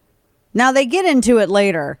 Now, they get into it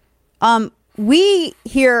later. We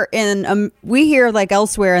here like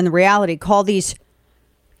elsewhere in the reality call these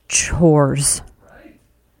chores.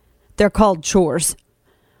 They're called chores.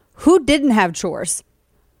 Who didn't have chores?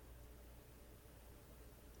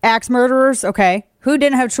 Axe murderers? Okay. Who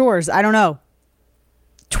didn't have chores? I don't know.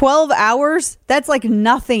 12 hours? That's like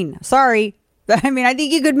nothing. Sorry. I mean, I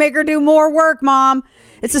think you could make her do more work, Mom.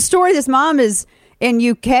 It's a story. This mom is in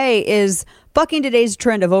UK is bucking today's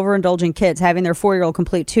trend of overindulging kids, having their 4-year-old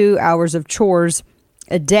complete 2 hours of chores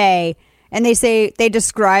a day. And they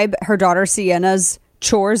describe her daughter Sienna's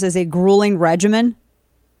chores as a grueling regimen.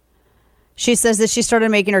 She says that she started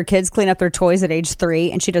making her kids clean up their toys at age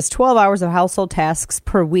 3, and she does 12 hours of household tasks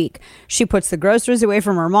per week. She puts the groceries away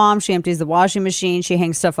from her mom. She empties the washing machine. She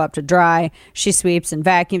hangs stuff up to dry. She sweeps and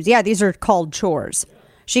vacuums. Yeah, these are called chores.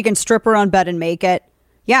 She can strip her own bed and make it.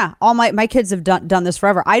 Yeah, all my kids have done this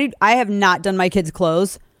forever. I have not done my kids'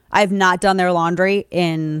 clothes. I have not done their laundry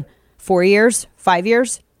in 4 years, 5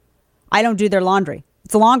 years. I don't do their laundry.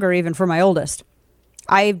 It's longer even for my oldest.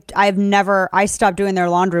 I stopped doing their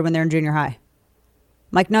laundry when they're in junior high.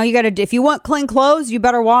 I'm like, no, you got to, if you want clean clothes, you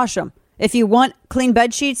better wash them. If you want clean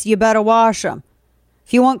bed sheets, you better wash them.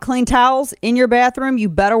 If you want clean towels in your bathroom, you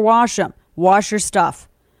better wash them. Wash your stuff.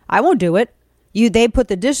 I won't do it. They put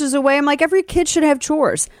the dishes away. I'm like, every kid should have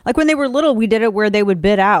chores. Like when they were little, we did it where they would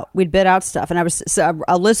bid out. We'd bid out stuff. And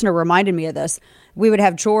a listener reminded me of this. We would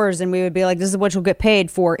have chores and we would be like, this is what you'll get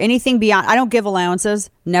paid for. Anything beyond, I don't give allowances,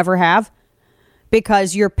 never have.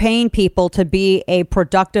 Because you're paying people to be a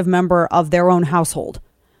productive member of their own household.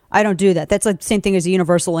 I don't do that. That's the same thing as a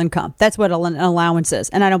universal income. That's what an allowance is.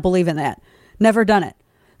 And I don't believe in that. Never done it.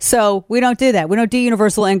 So we don't do that. We don't do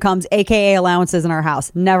universal incomes, AKA allowances in our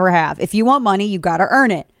house. Never have. If you want money, you got to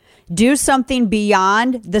earn it. Do something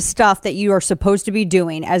beyond the stuff that you are supposed to be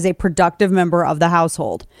doing as a productive member of the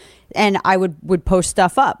household. And I would post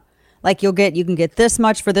stuff up. Like you can get this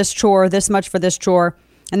much for this chore, this much for this chore.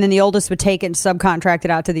 And then the oldest would take it and subcontract it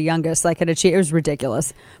out to the youngest. Like it was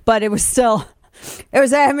ridiculous, but it was still, it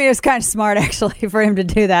was kind of smart actually for him to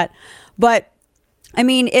do that. But I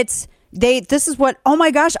mean, this is what, oh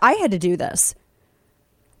my gosh, I had to do this.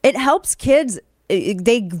 It helps kids.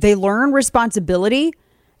 They learn responsibility.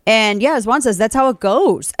 And yeah, as Juan says, that's how it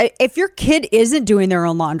goes. If your kid isn't doing their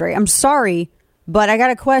own laundry, I'm sorry, but I got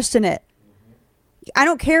to question it. I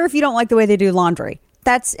don't care if you don't like the way they do laundry.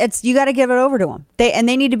 You got to give it over to them. They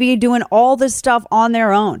need to be doing all this stuff on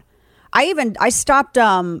their own. I stopped.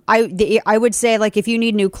 I would say, like, if you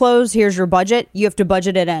need new clothes, here's your budget. You have to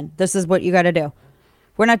budget it in. This is what you got to do.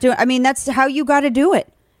 We're not doing. I mean, that's how you got to do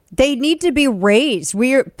it. They need to be raised.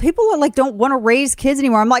 People are like, don't want to raise kids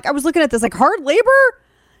anymore. I'm like, I was looking at this like hard labor.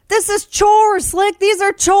 This is chores, Slick. These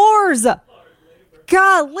are chores.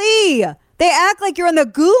 Golly, they act like you're in the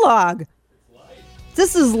gulag.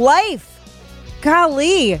 This is life.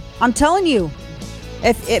 Golly, I'm telling you,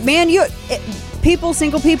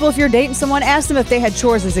 single people, if you're dating someone, ask them if they had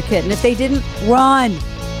chores as a kid. And if they didn't, run.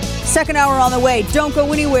 Second hour on the way. Don't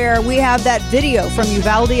go anywhere. We have that video from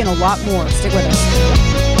Uvalde and a lot more. Stick with us.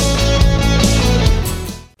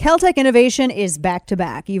 Keltec Innovation is back to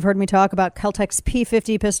back. You've heard me talk about Keltec's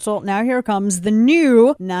P50 pistol. Now here comes the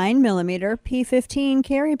new 9mm P15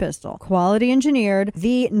 carry pistol. Quality engineered,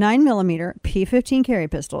 the 9mm P15 carry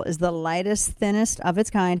pistol is the lightest, thinnest of its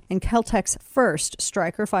kind and Keltec's first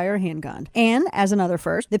striker fire handgun. And as another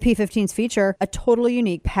first, the P15s feature a totally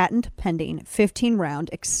unique patent-pending 15-round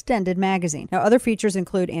extended magazine. Now other features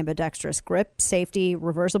include ambidextrous grip, safety,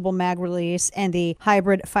 reversible mag release, and the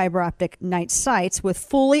hybrid fiber optic night sights with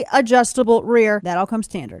fully adjustable rear. That all comes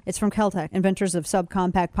standard. It's from Keltec, inventors of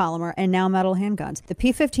subcompact polymer and now metal handguns. The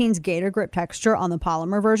P15's Gator grip texture on the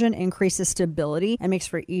polymer version increases stability and makes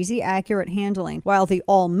for easy, accurate handling, while the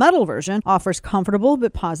all-metal version offers comfortable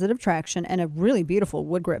but positive traction and a really beautiful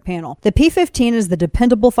wood grip panel. The P15 is the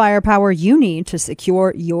dependable firepower you need to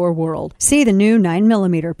secure your world. See the new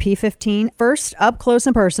 9mm P15 first up close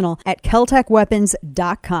and personal at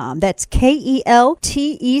KeltecWeapons.com. That's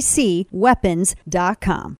KELTEC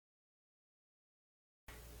weapons.com.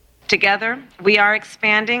 Together, we are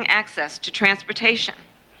expanding access to transportation.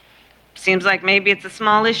 Seems like maybe it's a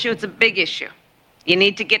small issue, it's a big issue. You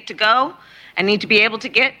need to get to go and need to be able to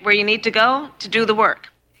get where you need to go to do the work.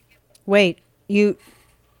 Wait, you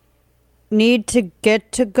need to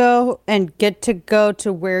get to go and get to go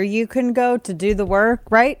to where you can go to do the work,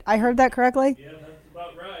 right? I heard that correctly? Yeah, that's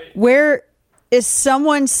about right. Where is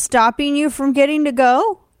someone stopping you from getting to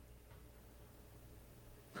go?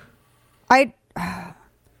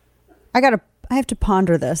 I have to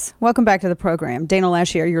ponder this. Welcome back to the program. Dana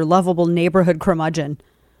Lashier, your lovable neighborhood curmudgeon.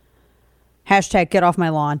 Hashtag get off my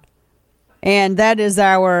lawn. And that is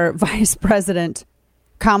our Vice President,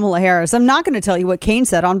 Kamala Harris. I'm not going to tell you what Kane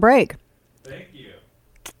said on break. Thank you.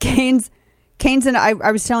 Kane's and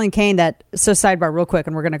I was telling Kane that, so sidebar real quick,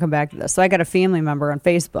 and we're going to come back to this. So I got a family member on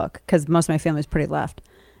Facebook, because most of my family is pretty left.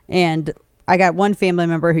 And I got one family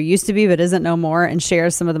member who used to be but isn't no more and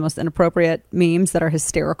shares some of the most inappropriate memes that are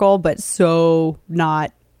hysterical but so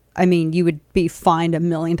not I mean, you would be fined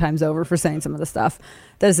 1,000,000 times over for saying some of the stuff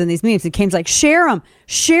that's in these memes. And Kane's like, share them.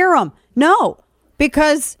 No,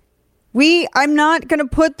 because I'm not going to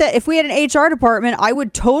put that. If we had an HR department, I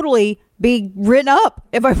would totally be written up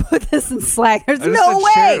if I put this in Slack. There's no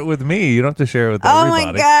way. Share it with me. You don't have to share it with everybody. Oh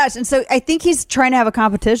my gosh. And so I think he's trying to have a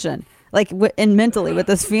competition, like and mentally with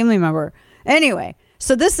this family member. Anyway,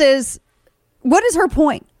 so what is her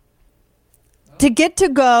point? To get to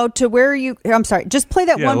go to where I'm sorry, just play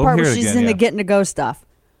that one part where she's in the getting to go stuff.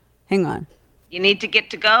 Hang on. You need to get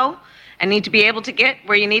to go and need to be able to get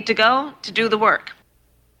where you need to go to do the work.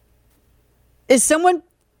 Is someone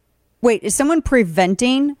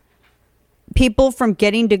preventing people from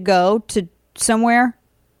getting to go to somewhere?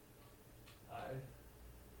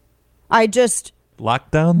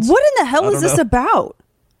 Lockdowns? What in the hell is this about?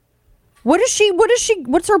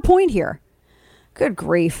 What's her point here? Good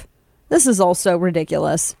grief. This is also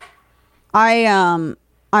ridiculous. I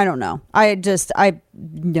don't know. I just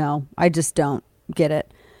don't get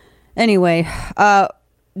it. Anyway,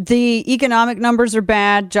 the economic numbers are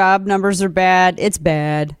bad. Job numbers are bad. It's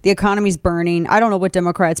bad. The economy's burning. I don't know what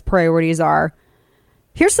Democrats' priorities are.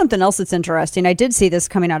 Here's something else that's interesting. I did see this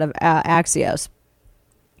coming out of Axios.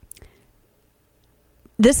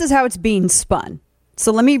 This is how it's being spun.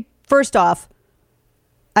 So let me, first off,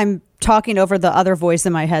 I'm talking over the other voice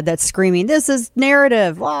in my head that's screaming, this is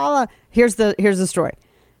narrative. Blah, blah. Here's the story.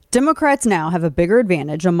 Democrats now have a bigger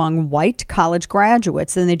advantage among white college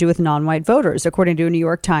graduates than they do with non-white voters, according to a New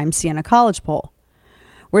York Times Siena College poll.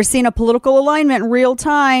 We're seeing a political alignment in real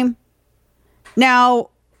time. Now,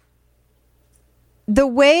 the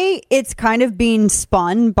way it's kind of being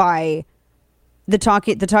spun by the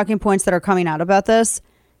talking points that are coming out about this,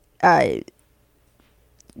 they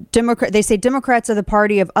say Democrats are the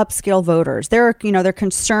party of upscale voters. They're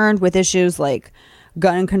concerned with issues like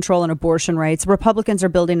gun control and abortion rights. Republicans are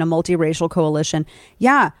building a multiracial coalition.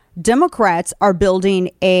 Yeah, Democrats are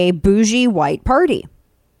building a bougie white party.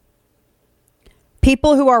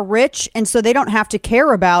 People who are rich, and so they don't have to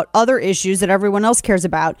care about other issues that everyone else cares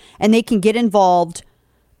about, and they can get involved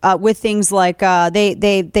with things like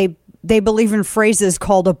they believe in phrases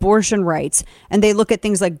called abortion rights, and they look at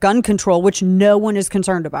things like gun control, which no one is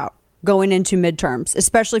concerned about going into midterms,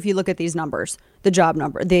 especially if you look at these numbers, the job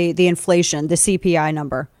number, the inflation, the CPI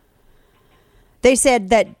number. They said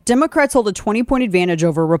that Democrats hold a 20-point advantage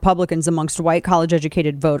over Republicans amongst white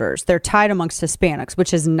college-educated voters. They're tied amongst Hispanics, which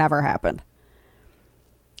has never happened.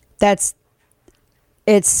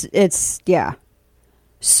 Yeah.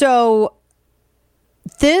 So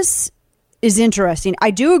this is interesting. I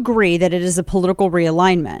do agree that it is a political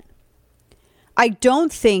realignment. I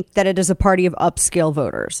don't think that it is a party of upscale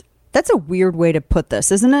voters. That's a weird way to put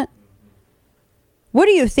this, isn't it? What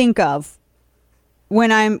do you think of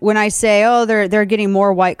when I say, oh, they're getting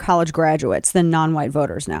more white college graduates than non-white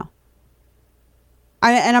voters now?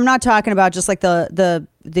 And I'm not talking about just like the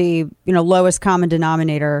lowest common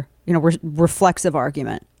denominator, reflexive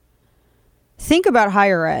argument. Think about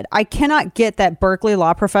higher ed. I cannot get that Berkeley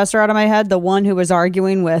law professor out of my head, the one who was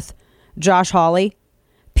arguing with Josh Hawley.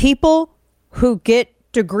 People who get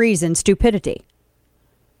degrees in stupidity.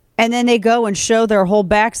 And then they go and show their whole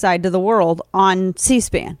backside to the world on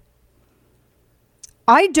C-SPAN.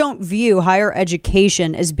 I don't view higher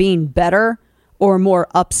education as being better or more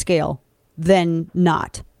upscale than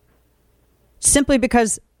not. Simply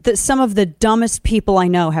because some of the dumbest people I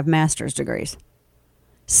know have master's degrees.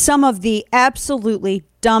 Some of the absolutely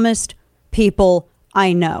dumbest people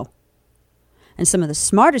I know. And some of the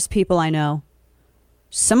smartest people I know,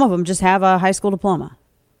 some of them just have a high school diploma.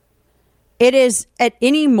 It is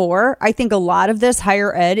anymore, I think a lot of this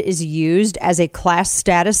higher ed is used as a class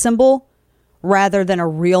status symbol rather than a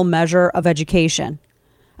real measure of education.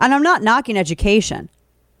 And I'm not knocking education.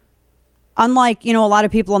 Unlike, a lot of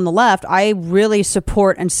people on the left, I really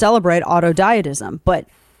support and celebrate autodidactism, but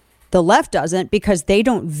the left doesn't, because they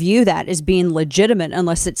don't view that as being legitimate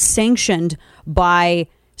unless it's sanctioned by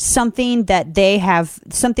something that they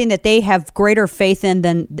have greater faith in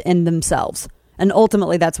than in themselves. And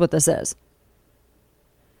ultimately, that's what this is.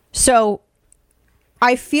 So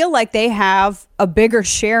I feel like they have a bigger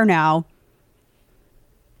share now.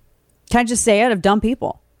 Can I just say it, of dumb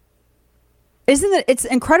people? Isn't it? It's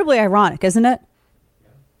incredibly ironic, isn't it?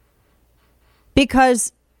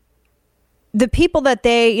 Because the people that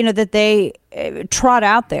they trot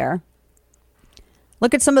out there,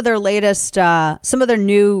 look at some of their latest, some of their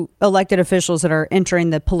new elected officials that are entering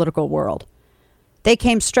the political world. They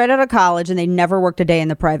came straight out of college and they never worked a day in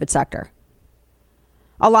the private sector.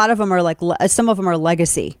 A lot of them are some of them are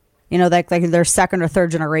legacy, like they're second or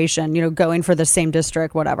third generation, going for the same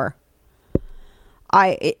district, whatever.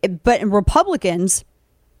 But Republicans,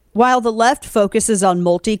 while the left focuses on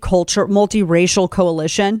multiracial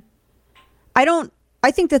coalition,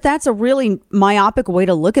 I think that that's a really myopic way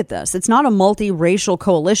to look at this. It's not a multiracial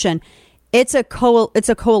coalition. It's a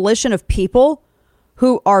coalition of people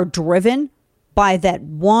who are driven by that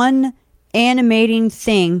one animating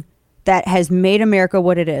thing that has made America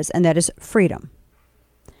what it is, and that is freedom.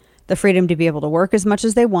 The freedom to be able to work as much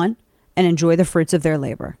as they want and enjoy the fruits of their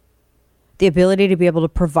labor. The ability to be able to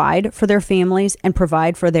provide for their families and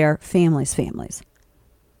provide for their families' families.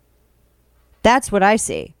 That's what I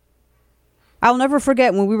see. I'll never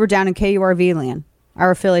forget when we were down in KURV land,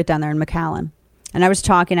 our affiliate down there in McAllen. And I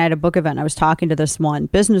had a book event. I was talking to this one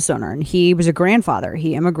business owner, and he was a grandfather.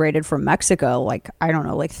 He immigrated from Mexico,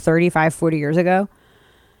 35, 40 years ago,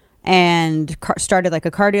 and started like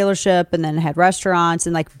a car dealership, and then had restaurants,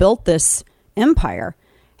 and built this empire,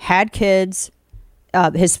 had kids.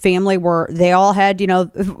 His family they all had,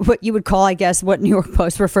 what you would call, I guess, what New York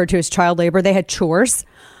Post referred to as child labor. They had chores.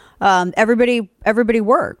 Everybody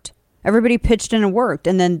worked. Everybody pitched in and worked,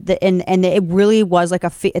 and then it really was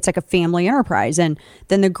it's like a family enterprise. And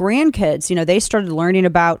then the grandkids, they started learning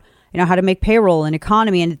about how to make payroll and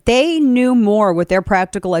economy, and they knew more with their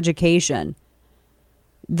practical education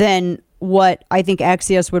than what I think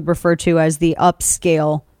Axios would refer to as the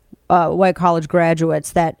upscale white college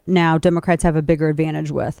graduates that now Democrats have a bigger advantage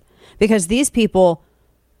with, because these people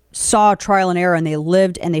saw trial and error, and they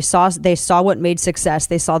lived, and they saw what made success.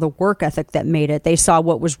 They saw the work ethic that made it. They saw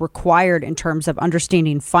what was required in terms of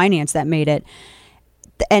understanding finance that made it.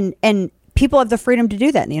 And people have the freedom to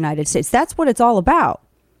do that in the United States. That's what it's all about.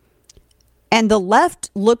 And the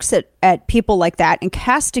left looks at people like that and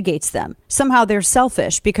castigates them. Somehow they're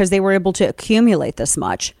selfish because they were able to accumulate this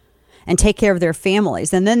much and take care of their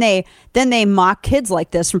families. And then they mock kids like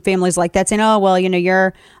this from families like that, saying, "Oh, well,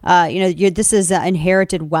 you're this is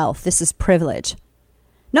inherited wealth. This is privilege."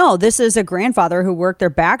 No, this is a grandfather who worked their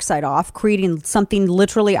backside off, creating something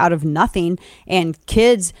literally out of nothing, and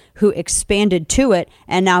kids who expanded to it,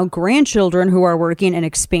 and now grandchildren who are working and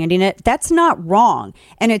expanding it. That's not wrong.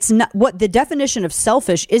 And it's not what the definition of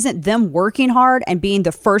selfish isn't them working hard and being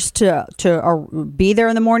the first to be there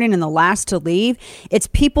in the morning and the last to leave. It's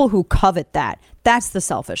people who covet that. That's the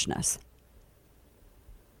selfishness.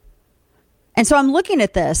 And so I'm looking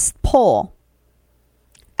at this poll,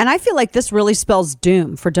 and I feel like this really spells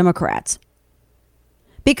doom for Democrats.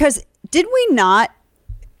 Because did we not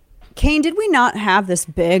have this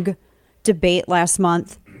big debate last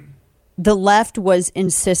month? The left was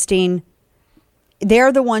insisting,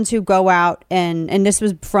 they're the ones who go out and this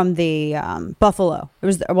was from the Buffalo. It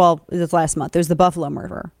was last month. It was the Buffalo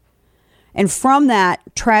murder. And from that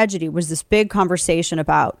tragedy was this big conversation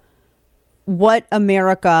about what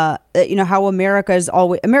America, how America's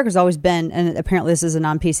always been, and apparently this is a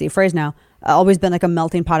non-PC phrase now, always been like a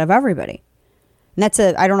melting pot of everybody. And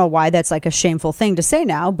I don't know why that's like a shameful thing to say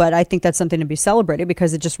now, but I think that's something to be celebrated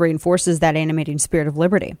because it just reinforces that animating spirit of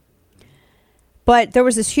liberty. But there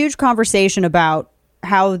was this huge conversation about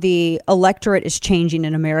how the electorate is changing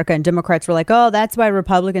in America, and Democrats were like, "Oh, that's why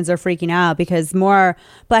Republicans are freaking out, because more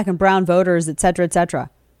black and brown voters, et cetera, et cetera."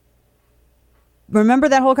 Remember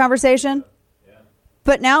that whole conversation? Yeah.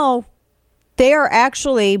 But now they are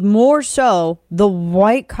actually more so the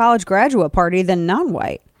white college graduate party than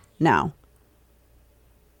non-white now.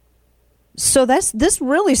 So this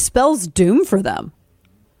really spells doom for them.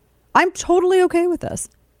 I'm totally okay with this.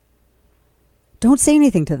 Don't say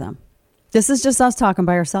anything to them. This is just us talking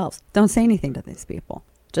by ourselves. Don't say anything to these people.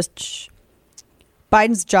 Just shh.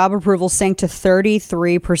 Biden's job approval sank to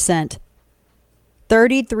 33%.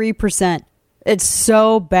 33%. It's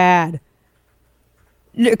so bad.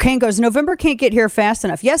 Kane goes, November can't get here fast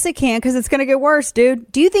enough. Yes, it can, because it's going to get worse,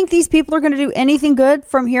 dude. Do you think these people are going to do anything good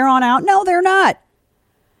from here on out? No, they're not.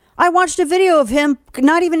 I watched a video of him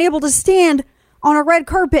not even able to stand on a red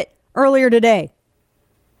carpet earlier today.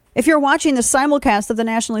 If you're watching the simulcast of the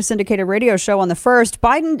nationally syndicated radio show on the 1st,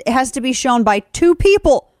 Biden has to be shown by two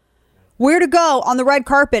people where to go on the red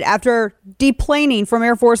carpet after deplaning from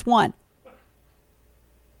Air Force One.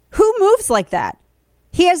 Who moves like that?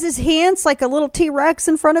 He has his hands like a little T-Rex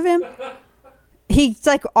in front of him. He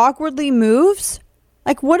like awkwardly moves.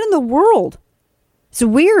 Like, what in the world? It's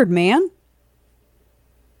weird, man.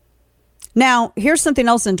 Now, here's something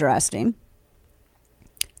else interesting.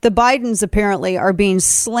 The Bidens apparently are being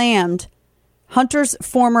slammed. Hunter's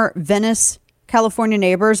former Venice, California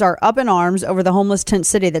neighbors are up in arms over the homeless tent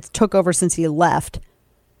city that took over since he left.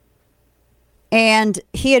 And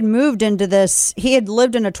he had moved into this. He had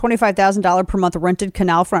lived in a $25,000 per month rented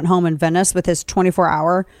canal front home in Venice with his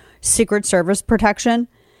 24-hour Secret Service protection.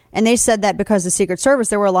 And they said that because of Secret Service,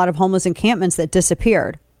 there were a lot of homeless encampments that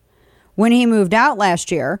disappeared. When he moved out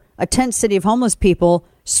last year, a tent city of homeless people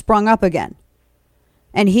sprung up again.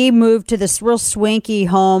 And he moved to this real swanky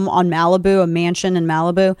home on Malibu, a mansion in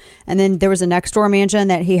Malibu. And then there was a next door mansion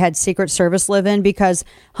that he had Secret Service live in because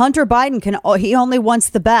Hunter Biden he only wants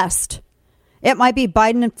the best. It might be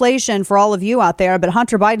Biden inflation for all of you out there, but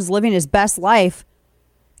Hunter Biden's living his best life,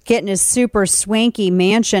 getting his super swanky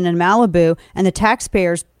mansion in Malibu, and the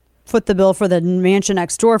taxpayers foot the bill for the mansion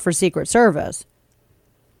next door for Secret Service.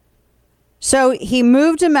 So he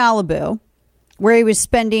moved to Malibu, where he was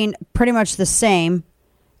spending pretty much the same,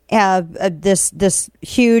 this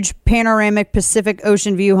huge panoramic Pacific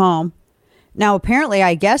Ocean view home. Now, apparently,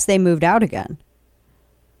 I guess they moved out again.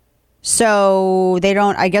 So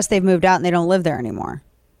I guess they've moved out and they don't live there anymore.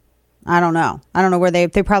 I don't know. I don't know where they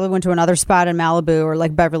probably went to another spot in Malibu or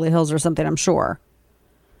like Beverly Hills or something, I'm sure.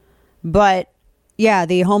 But yeah,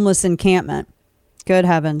 the homeless encampment. Good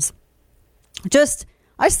heavens. It's just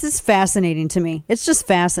fascinating to me. It's just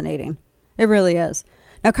fascinating. It really is.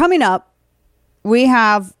 Now, coming up, we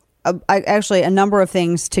have actually a number of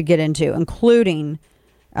things to get into, including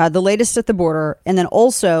the latest at the border, and then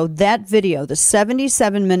also that video, the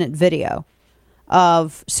 77-minute video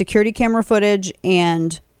of security camera footage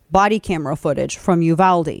and body camera footage from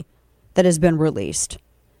Uvalde that has been released.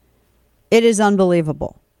 It is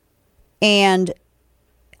unbelievable. And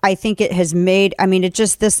I think it has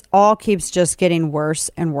this all keeps just getting worse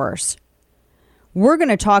and worse. We're going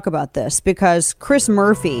to talk about this because Chris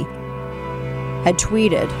Murphy had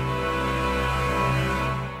tweeted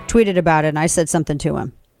about it, and I said something to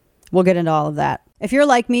him. We'll get into all of that. If you're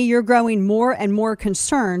like me, you're growing more and more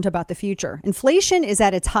concerned about the future. Inflation is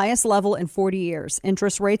at its highest level in 40 years.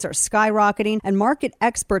 Interest rates are skyrocketing, and market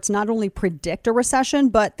experts not only predict a recession,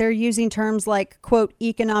 but they're using terms like, quote,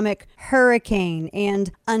 economic hurricane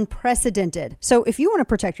and unprecedented. So if you want to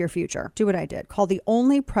protect your future, do what I did. Call the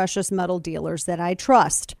only precious metal dealers that I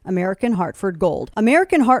trust, American Hartford Gold.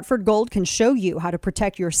 American Hartford Gold can show you how to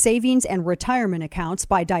protect your savings and retirement accounts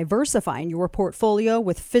by diversifying your portfolio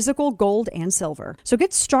with physical gold and silver. So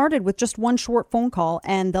get started with just one short phone call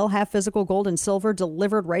and they'll have physical gold and silver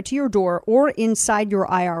delivered right to your door or inside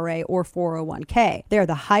your IRA or 401k. They are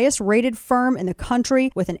the highest rated firm in the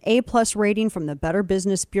country with an A+ rating from the Better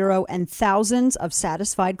Business Bureau and thousands of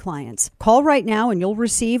satisfied clients. Call right now and you'll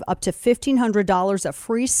receive up to $1,500 of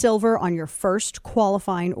free silver on your first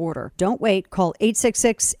qualifying order. Don't wait. Call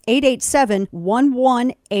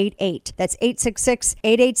 866-887-1188. That's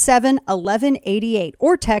 866-887-1188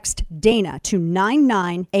 or text Dana to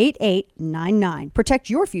 998899. Protect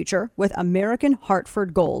your future with American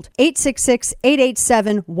Hartford Gold.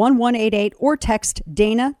 866-887-1188 or text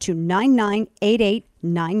Dana to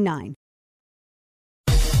 998899.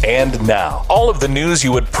 And now, all of the news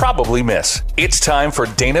you would probably miss. It's time for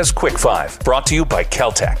Dana's Quick 5, brought to you by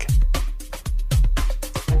Caltech.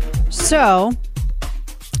 So,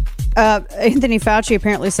 Anthony Fauci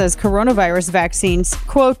apparently says coronavirus vaccines,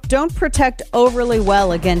 quote, don't protect overly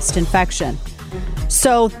well against infection.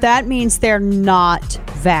 So that means they're not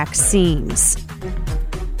vaccines.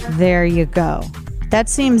 There you go. That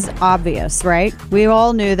seems obvious, right? We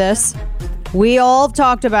all knew this. We all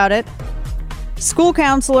talked about it. School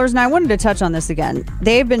counselors, and I wanted to touch on this again.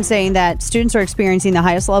 They've been saying that students are experiencing the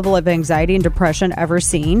highest level of anxiety and depression ever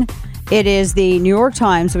seen. It is the New York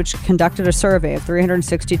Times, which conducted a survey of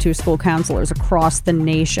 362 school counselors across the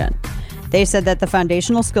nation. They said that the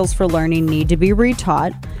foundational skills for learning need to be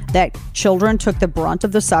retaught, that children took the brunt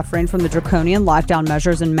of the suffering from the draconian lockdown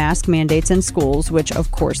measures and mask mandates in schools, which of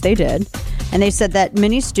course they did. And they said that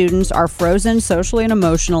many students are frozen socially and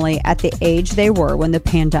emotionally at the age they were when the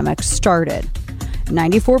pandemic started.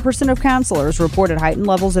 94% of counselors reported heightened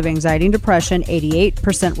levels of anxiety and depression,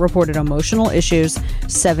 88% reported emotional issues,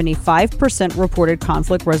 75% reported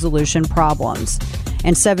conflict resolution problems.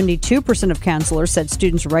 And 72% of counselors said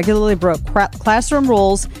students regularly broke classroom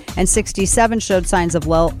rules, and 67 showed signs of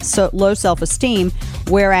low self-esteem,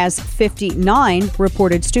 whereas 59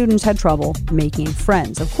 reported students had trouble making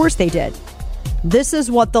friends. Of course they did. This is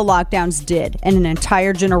what the lockdowns did, and an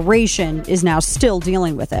entire generation is now still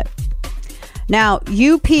dealing with it. Now,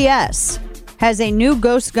 UPS has a new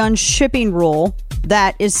ghost gun shipping rule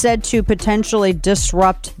that is said to potentially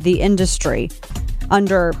disrupt the industry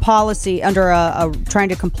under policy, trying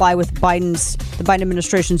to comply with the Biden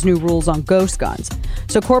administration's new rules on ghost guns.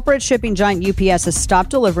 So corporate shipping giant UPS has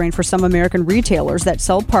stopped delivering for some American retailers that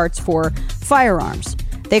sell parts for firearms.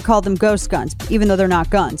 They call them ghost guns, even though they're not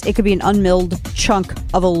guns. It could be an unmilled chunk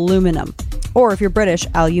of aluminum, or if you're British,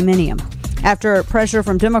 aluminium. After pressure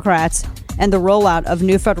from Democrats and the rollout of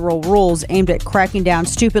new federal rules aimed at cracking down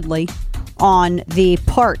stupidly on the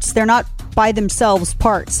parts. They're not by themselves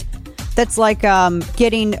parts. That's like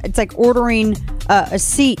it's like ordering a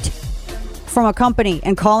seat from a company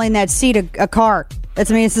and calling that seat a car. It's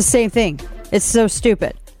the same thing. It's so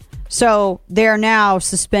stupid. So they're now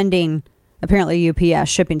suspending, apparently, UPS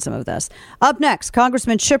shipping some of this. Up next,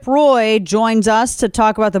 Congressman Chip Roy joins us to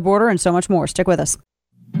talk about the border and so much more. Stick with us.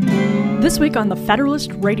 This week on the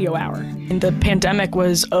Federalist Radio Hour. And the pandemic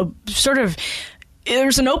was a sort of...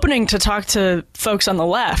 There's an opening to talk to folks on the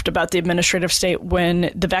left about the administrative state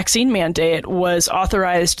when the vaccine mandate was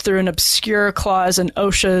authorized through an obscure clause in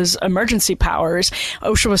OSHA's emergency powers.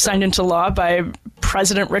 OSHA was signed into law by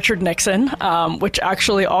President Richard Nixon, which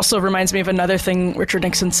actually also reminds me of another thing Richard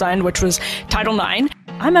Nixon signed, which was Title IX.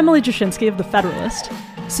 I'm Emily Jashinsky of The Federalist.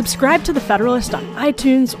 Subscribe to The Federalist on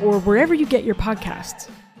iTunes or wherever you get your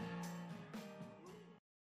podcasts.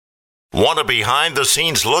 Want a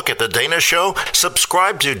behind-the-scenes look at The Dana Show?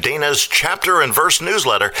 Subscribe to Dana's Chapter and Verse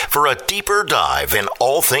newsletter for a deeper dive in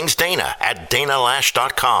all things Dana at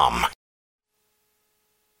danalash.com.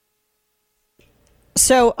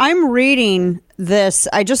 So I'm reading this.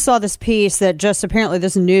 I just saw this piece that just apparently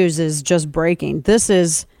this news is just breaking. This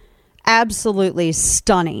is absolutely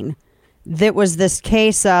stunning. There was this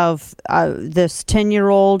case of this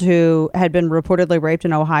 10-year-old who had been reportedly raped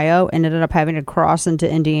in Ohio and ended up having to cross into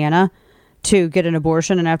Indiana to get an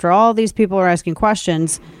abortion. And after all these people are asking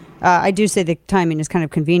questions, I do say the timing is kind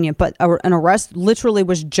of convenient, but an arrest literally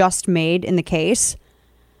was just made in the case.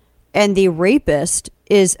 And the rapist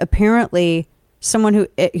is apparently someone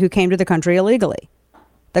who came to the country illegally.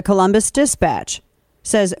 The Columbus Dispatch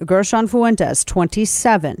says Gershon Fuentes,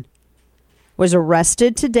 27, was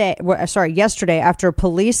arrested yesterday after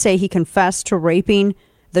police say he confessed to raping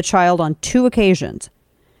the child on 2 occasions.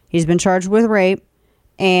 He's been charged with rape,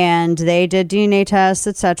 and they did DNA tests,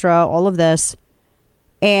 etc., all of this.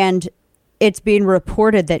 And it's being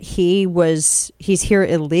reported that he's here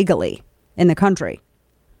illegally in the country.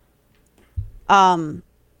 Wow.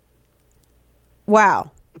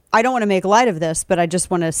 I don't want to make light of this, but I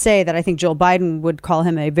just want to say that I think Joe Biden would call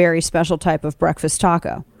him a very special type of breakfast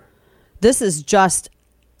taco. This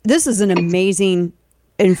is an amazing,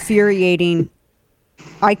 infuriating,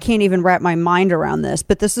 I can't even wrap my mind around this,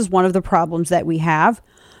 but this is one of the problems that we have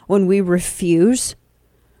when we refuse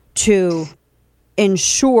to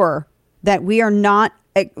ensure that we are not,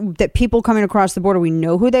 that people coming across the border, we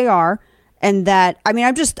know who they are. And that,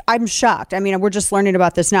 I'm shocked. We're just learning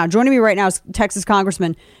about this now. Joining me right now is Texas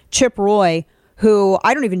Congressman Chip Roy, who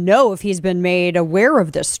I don't even know if he's been made aware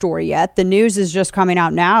of this story yet. The news is just coming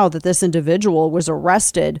out now that this individual was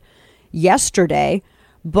arrested yesterday.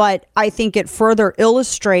 But I think it further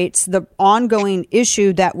illustrates the ongoing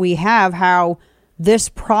issue that we have, how this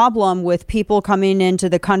problem with people coming into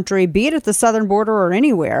the country, be it at the southern border or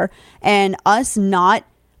anywhere, and us not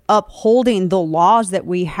upholding the laws that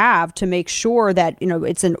we have to make sure that,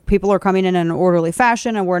 people are coming in an orderly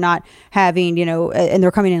fashion and we're not having, and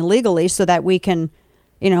they're coming in legally so that we can,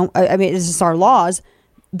 it's just our laws,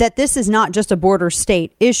 that this is not just a border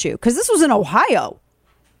state issue. Because this was in Ohio.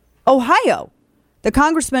 The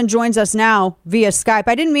congressman joins us now via Skype.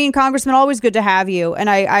 I didn't mean, Congressman, always good to have you. And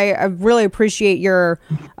I really appreciate your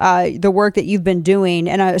the work that you've been doing.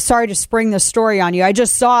 And I'm sorry to spring this story on you. I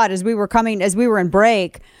just saw it as we were in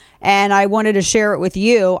break, and I wanted to share it with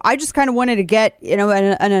you. I just kind of wanted to get,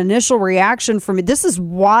 an initial reaction from you. This is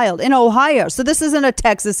wild in Ohio. So this isn't a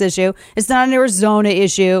Texas issue. It's not an Arizona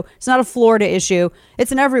issue. It's not a Florida issue.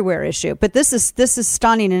 It's an everywhere issue. But this is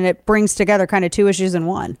stunning, and it brings together kind of two issues in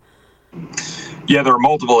one. Yeah, there are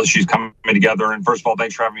multiple issues coming together. And first of all,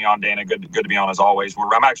 thanks for having me on, Dana. Good to be on as always.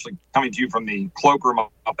 I'm actually coming to you from the cloakroom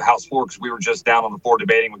of the House floor because we were just down on the floor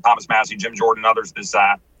debating with Thomas Massie, Jim Jordan, and others this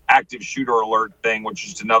active shooter alert thing, which is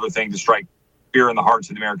just another thing to strike fear in the hearts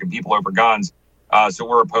of the American people over guns. So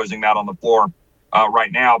we're opposing that on the floor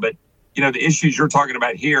right now. But, the issues you're talking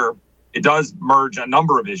about here, it does merge a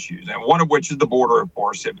number of issues, and one of which is the border, of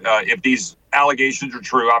course. If these allegations are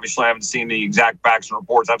true, obviously I haven't seen the exact facts and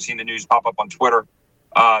reports. I've seen the news pop up on Twitter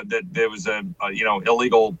that there was a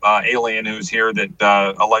illegal alien who's here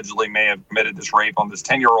that allegedly may have committed this rape on this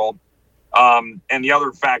 10-year-old. And the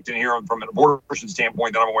other fact in here from an abortion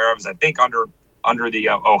standpoint that I'm aware of is I think under the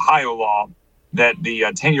Ohio law that the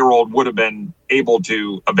 10-year-old would have been able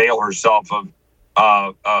to avail herself of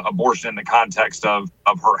abortion in the context of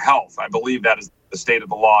her health. I believe that is the state of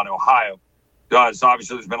the law in Ohio. So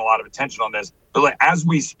obviously there's been a lot of attention on this. But as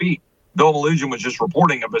we speak, Bill Melugin was just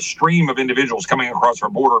reporting of a stream of individuals coming across our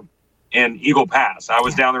border in Eagle Pass. I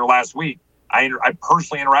was down there last week. I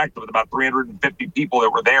personally interacted with about 350 people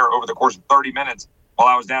that were there over the course of 30 minutes while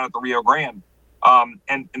I was down at the Rio Grande.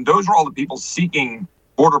 And those are all the people seeking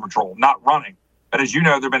Border Patrol, not running. But as you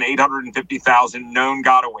know, there have been 850,000 known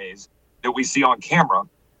gotaways that we see on camera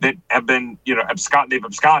that have been, they've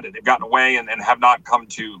absconded. They've gotten away and have not come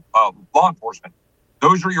to law enforcement.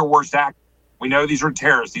 Those are your worst actors. We know these are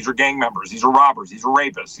terrorists. These are gang members. These are robbers. These are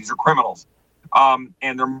rapists. These are criminals. And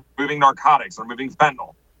they're moving narcotics. They're moving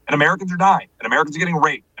fentanyl. And Americans are dying. And Americans are getting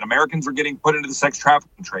raped. And Americans are getting put into the sex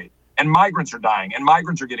trafficking trade. And migrants are dying. And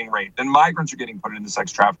migrants are getting raped. And migrants are getting put into the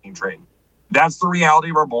sex trafficking trade. That's the reality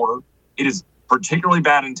of our border. It is particularly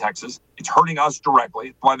bad in Texas. It's hurting us directly.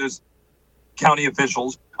 That's why those county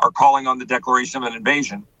officials are calling on the declaration of an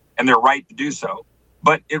invasion, and they're right to do so.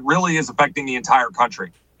 But it really is affecting the entire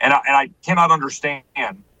country. And I cannot understand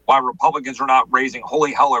why Republicans are not raising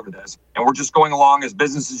holy hell over this. And we're just going along as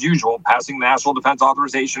business as usual, passing the National Defense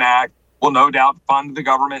Authorization Act. Will no doubt fund the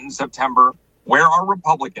government in September. Where are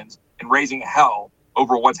Republicans in raising hell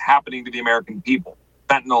over what's happening to the American people?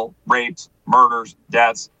 Fentanyl, rapes, murders,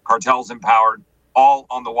 deaths, cartels empowered, all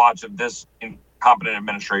on the watch of this incompetent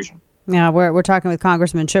administration. Yeah, we're talking with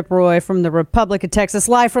Congressman Chip Roy from the Republic of Texas,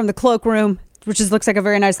 live from the cloakroom, which looks like a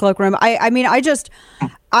very nice cloakroom. I've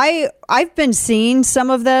been seeing some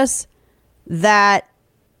of this and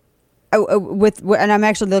I'm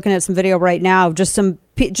actually looking at some video right now, just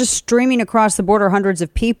streaming across the border, hundreds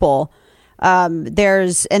of people. And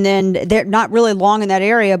then they're not really long in that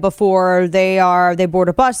area before they board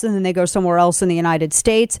a bus and then they go somewhere else in the United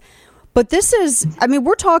States. But this is,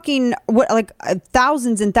 we're talking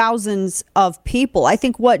thousands and thousands of people. I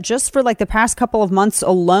think just for the past couple of months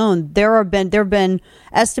alone, there have been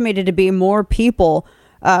estimated to be more people,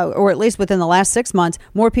 or at least within the last 6 months,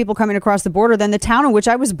 more people coming across the border than the town in which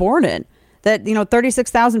I was born in. That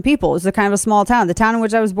 36,000 people is a kind of a small town. The town in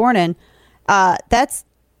which I was born in, that's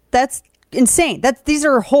insane. These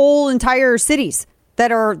are whole entire cities that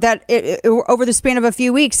over the span of a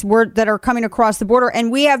few weeks that are coming across the border,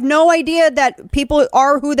 and we have no idea that people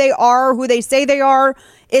are, who they say they are.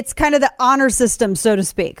 It's kind of the honor system, so to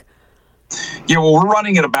speak. Yeah, well, we're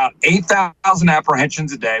running at about 8,000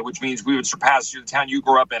 apprehensions a day, which means we would surpass the town you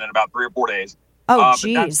grew up in about 3 or 4 days. Oh,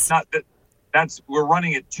 geez. We're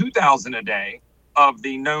running at 2,000 a day of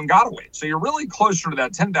the known gotaways. So you're really closer to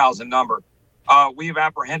that 10,000 number. We have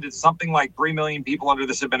apprehended something like 3 million people under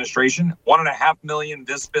this administration, 1.5 million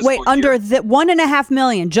this fiscal year. Wait, under the 1.5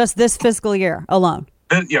 million just this fiscal year alone?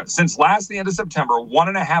 Yeah, since the end of September,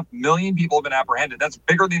 1.5 million people have been apprehended. That's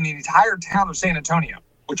bigger than the entire town of San Antonio,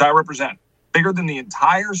 which I represent. Bigger than the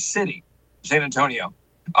entire city of San Antonio.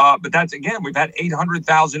 But that's, again, we've had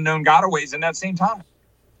 800,000 known gotaways in that same time.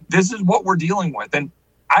 This is what we're dealing with. And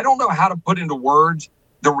I don't know how to put into words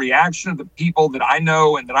the reaction of the people that I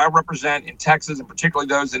know and that I represent in Texas, and particularly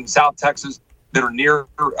those in South Texas that are near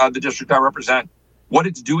the district I represent, what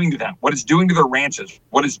it's doing to them, what it's doing to their ranches,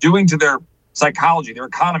 what it's doing to their psychology, their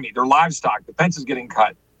economy, their livestock, the fences getting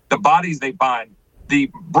cut, the bodies they find,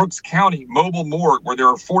 the Brooks County mobile morgue, where there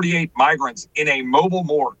are 48 migrants in a mobile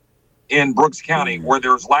morgue in Brooks County, where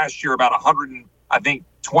there was last year about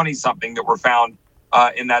 20 something that were found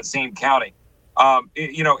in that same county.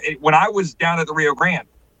 When I was down at the Rio Grande,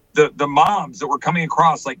 the moms that were coming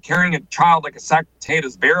across, carrying a child like a sack of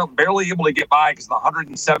potatoes, barely able to get by because of the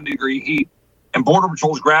 170-degree heat, and Border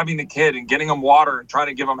Patrol's grabbing the kid and getting them water and trying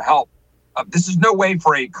to give them help. This is no way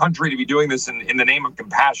for a country to be doing this in the name of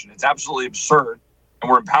compassion. It's absolutely absurd,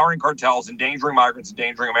 and we're empowering cartels, endangering migrants,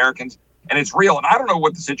 endangering Americans, and it's real. And I don't know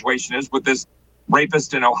what the situation is with this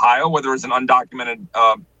rapist in Ohio, whether it's an undocumented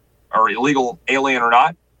or illegal alien or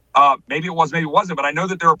not. Maybe it was, maybe it wasn't, but I know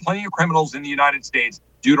that there are plenty of criminals in the United States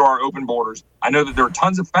due to our open borders. I know that there are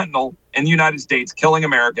tons of fentanyl in the United States killing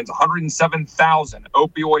Americans, 107,000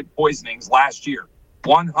 opioid poisonings last year.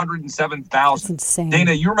 107,000. That's insane.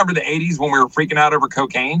 Dana, you remember the 80s when we were freaking out over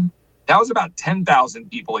cocaine? That was about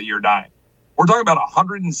 10,000 people a year dying. We're talking about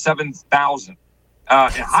 107,000.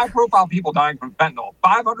 And high-profile people dying from fentanyl.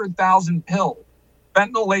 500,000 pills,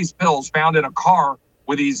 fentanyl-laced pills found in a car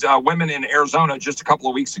with these women in Arizona just a couple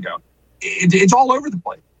of weeks ago. It's all over the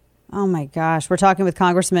place. Oh, my gosh. We're talking with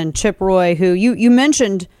Congressman Chip Roy, who you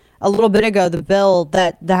mentioned a little bit ago, the bill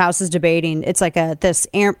that the House is debating. It's like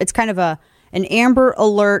it's kind of an Amber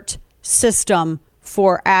Alert system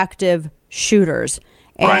for active shooters.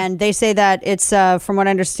 And They say that it's, from what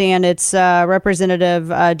I understand, it's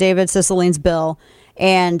Representative David Ciciline's bill.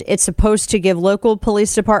 And it's supposed to give local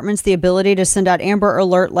police departments the ability to send out Amber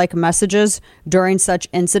Alert-like messages during such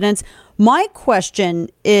incidents. My question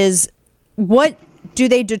is, what do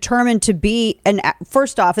they determine to be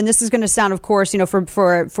first off, and this is going to sound, of course,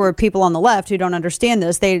 for people on the left who don't understand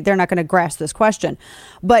this, they're not going to grasp this question.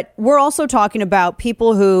 But we're also talking about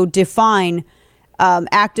people who define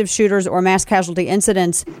active shooters or mass casualty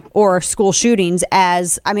incidents or school shootings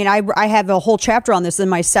as, I have a whole chapter on this in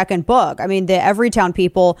my second book. I mean, the Everytown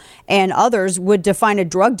people and others would define a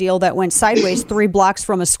drug deal that went sideways 3 blocks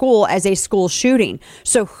from a school as a school shooting.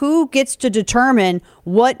 So who gets to determine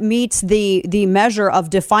what meets the measure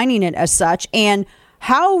of defining it as such? And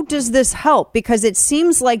how does this help? Because it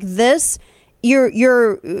seems like this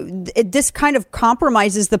this kind of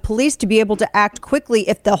compromises the police to be able to act quickly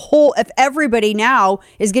if everybody now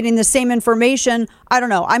is getting the same information. I don't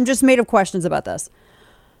know. I'm just made of questions about this.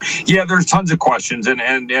 Yeah, there's tons of questions.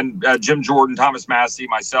 And Jim Jordan, Thomas Massey,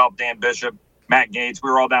 myself, Dan Bishop, Matt Gaetz,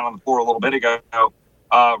 we were all down on the floor a little bit ago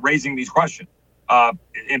raising these questions.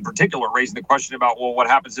 In particular, raising the question about, well, what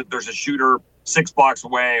happens if there's a shooter 6 blocks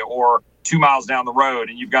away or 2 miles down the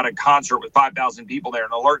road and you've got a concert with 5,000 people there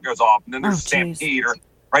and an alert goes off and then there's a stampede, or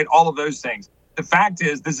right, all of those things. The fact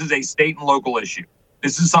is, this is a state and local issue.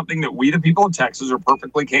 This is something that we, the people of Texas, are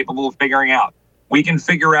perfectly capable of figuring out. We can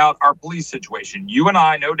figure out our police situation. You and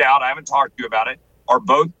I, no doubt, I haven't talked to you about it, are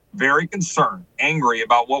both very concerned, angry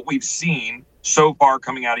about what we've seen so far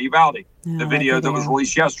coming out of Uvalde, the video that was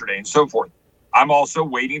released yesterday and so forth. I'm also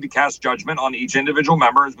waiting to cast judgment on each individual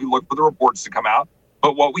member as we look for the reports to come out.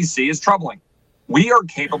 But what we see is troubling. We are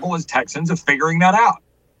capable as Texans of figuring that out.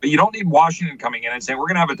 But you don't need Washington coming in and saying, we're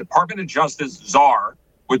going to have a Department of Justice czar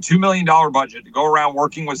with $2 million budget to go around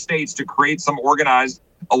working with states to create some organized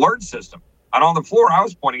alert system. And on the floor, I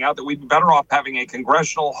was pointing out that we'd be better off having a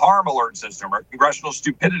congressional harm alert system or a congressional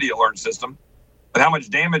stupidity alert system with how much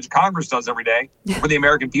damage Congress does every day for the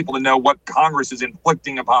American people to know what Congress is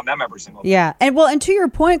inflicting upon them every single day. Yeah. And to your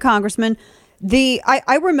point, Congressman,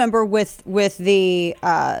 I remember with the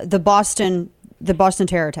Boston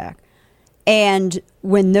terror attack, and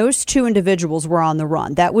when those 2 individuals were on the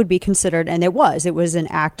run, that would be considered, and it was an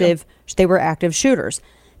active. They were active shooters.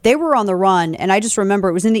 They were on the run, and I just remember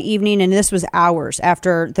it was in the evening, and this was hours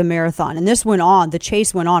after the marathon, and this went on. The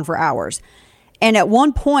chase went on for hours, and at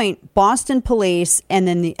one point, Boston police and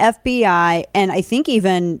then the FBI and I think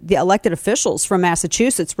even the elected officials from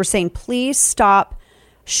Massachusetts were saying, please stop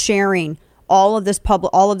sharing all of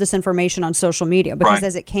this information on social media, because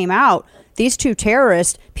as it came out, these 2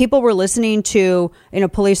 terrorists, people were listening to,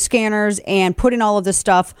 police scanners and putting all of this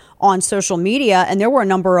stuff on social media. And there were a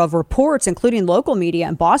number of reports, including local media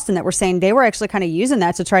in Boston, that were saying they were actually kind of using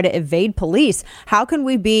that to try to evade police. How can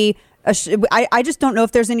we be, I just don't know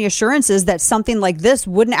if there's any assurances that something like this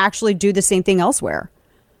wouldn't actually do the same thing elsewhere.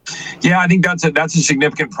 Yeah, I think that's a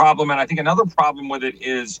significant problem. And I think another problem with it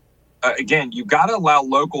is, again, you've got to allow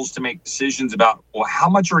locals to make decisions about, well, how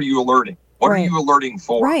much are you alerting? What are you alerting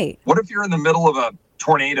for? Right. What if you're in the middle of a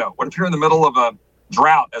tornado? What if you're in the middle of a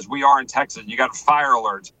drought, as we are in Texas? You got fire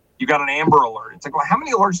alerts. You got an Amber Alert. It's like, well, how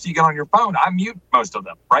many alerts do you get on your phone? I mute most of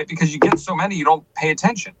them, right? Because you get so many, you don't pay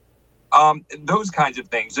attention. Those kinds of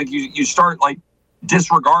things. Like you start like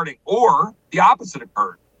disregarding, or the opposite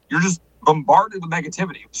occurred. You're just bombarded with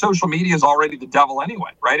negativity. Social media is already the devil anyway,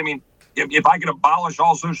 right? I mean, if I could abolish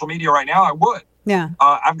all social media right now, I would. Yeah.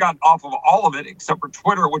 I've gotten off of all of it except for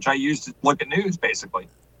Twitter, which I use to look at news, basically.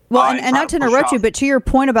 Well, and not to interrupt you, but to your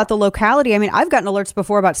point about the locality, I mean, I've gotten alerts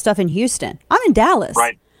before about stuff in Houston. I'm in Dallas.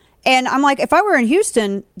 Right. And I'm like, if I were in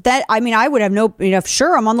Houston, I would have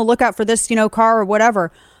sure, I'm on the lookout for this, car or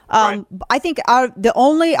whatever. I think out of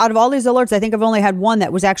all these alerts, I think I've only had one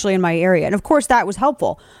that was actually in my area. And of course that was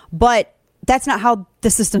helpful, but that's not how the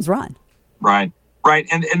system's run. Right. Right.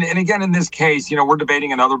 And again, in this case, we're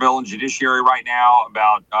debating another bill in judiciary right now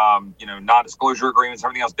about, non-disclosure agreements,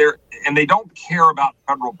 everything else there. And they don't care about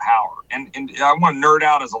federal power. And I want to nerd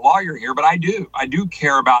out as a lawyer here, but I do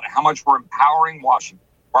care about how much we're empowering Washington,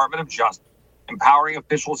 Department of Justice, empowering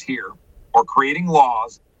officials here, or creating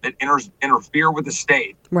laws that interfere with the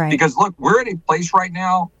state. Right. Because look, we're at a place right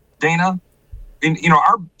now, Dana,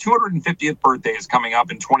 our 250th birthday is coming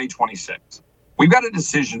up in 2026. We've got a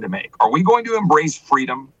decision to make. Are we going to embrace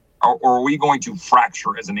freedom, or are we going to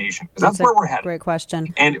fracture as a nation? Because that's where we're headed. Great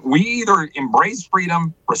question. And we either embrace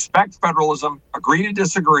freedom, respect federalism, agree to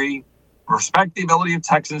disagree, respect the ability of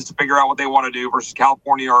Texans to figure out what they want to do versus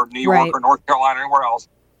California or New York or North Carolina or anywhere else,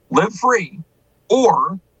 live free,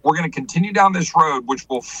 or we're going to continue down this road, which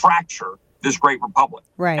will fracture this great republic.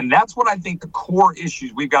 Right. And that's what I think the core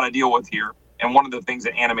issues we've got to deal with here. and one of the things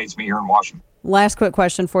that animates me here in Washington. Last quick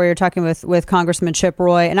question for you. You're talking with Congressman Chip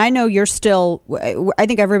Roy, and I know you're still, I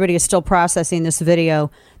think everybody is still processing this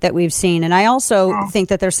video that we've seen. And I also think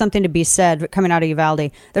that there's something to be said coming out of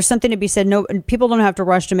Uvalde. There's something to be said. No, people don't have to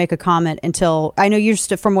rush to make a comment until, I know you're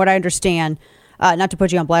still, from what I understand, not to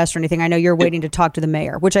put you on blast or anything, I know you're waiting to talk to the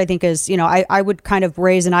mayor, which I think is, I would kind of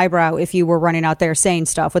raise an eyebrow if you were running out there saying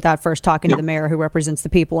stuff without first talking to the mayor who represents the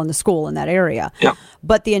people in the school in that area.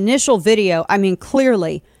 But the initial video, I mean,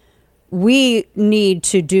 clearly, we need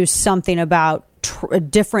to do something about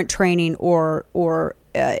different training or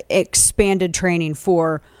expanded training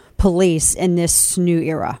for police in this new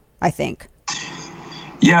era, I think.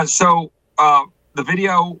 Yeah, so the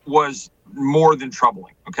video was more than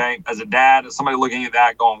troubling, okay? As a dad, as somebody looking at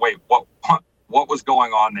that going, wait, what was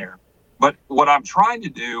going on there? But what I'm trying to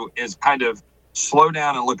do is kind of slow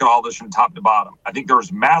down and look at all this from top to bottom. I think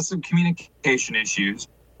there's massive communication issues.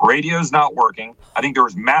 Radio's not working. I think there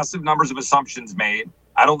was massive numbers of assumptions made.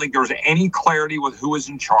 I don't think there was any clarity with who was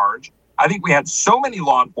in charge. I think we had so many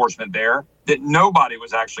law enforcement there that nobody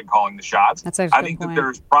was actually calling the shots. I think that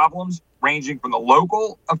there's problems ranging from the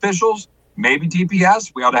local officials, maybe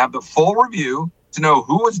DPS. We ought to have the full review to know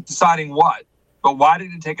who was deciding what. But why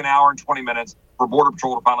did it take an hour and 20 minutes for Border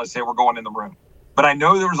Patrol to finally say we're going in the room? But I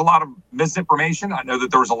know there was a lot of misinformation. I know that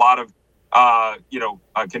there was a lot of,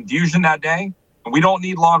 confusion that day. And we don't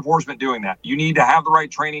need law enforcement doing that. You need to have the right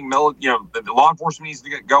training. The law enforcement needs to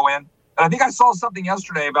go in. And I think I saw something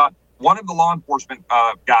yesterday about one of the law enforcement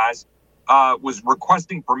guys was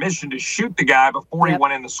requesting permission to shoot the guy before he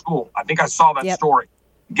went in the school. I think I saw that story.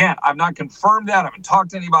 Again, I've not confirmed that. I haven't talked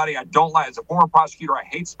to anybody. I don't like, as a former prosecutor, I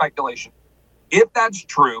hate speculation. If that's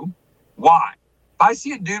true, why? If I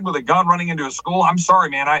see a dude with a gun running into a school, I'm sorry,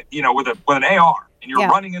 man. With an AR and you're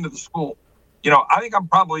running into the school, I think I'm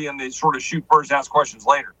probably in the sort of shoot first, ask questions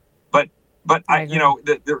later. But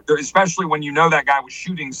especially when that guy was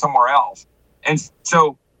shooting somewhere else. And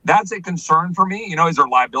so that's a concern for me. Is there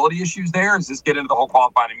liability issues there? Does this get into the whole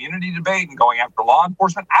qualified immunity debate and going after law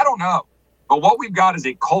enforcement? I don't know. But what we've got is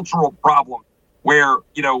a cultural problem where,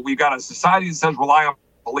 we've got a society that says rely on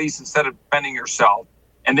police instead of defending yourself.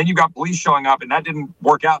 And then you've got police showing up, and that didn't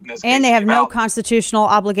work out in this case. And they have no constitutional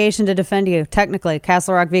obligation to defend you, technically.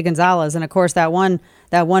 Castle Rock v. Gonzalez. And, of course, that one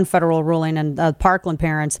federal ruling and Parkland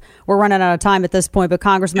parents. We're running out of time at this point. But,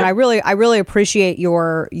 Congressman, I really appreciate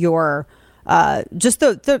your I just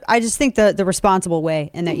think the responsible way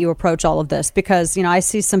in that you approach all of this, because I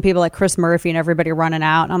see some people like Chris Murphy and everybody running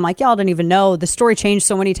out, and I'm like, y'all didn't even know the story changed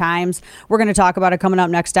so many times. We're going to talk about it coming up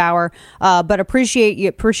next hour, but appreciate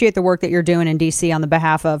the work that you're doing in DC on the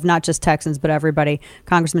behalf of not just Texans but everybody.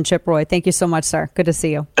 Congressman Chip Roy, thank you so much, sir. Good to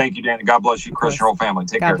see you. Thank you, Dana. God bless you, Chris, your whole family.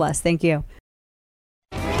 Take care. God bless. Thank you.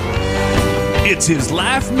 It's his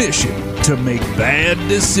life mission to make bad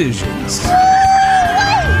decisions.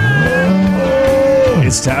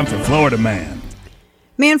 It's time for Florida Man.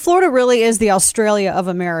 Man, Florida really is the Australia of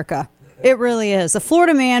America. It really is. A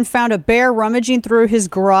Florida man found a bear rummaging through his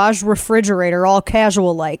garage refrigerator, all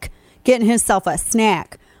casual-like, getting himself a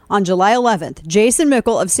snack. On July 11th, Jason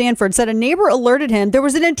Mickle of Sanford said a neighbor alerted him there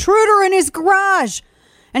was an intruder in his garage.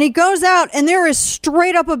 And he goes out, and there is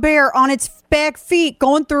straight up a bear on its back feet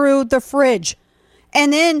going through the fridge.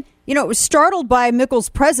 And then, it was startled by Mickle's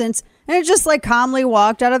presence, and it just calmly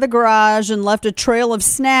walked out of the garage and left a trail of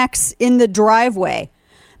snacks in the driveway.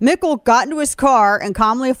 Mickle got into his car and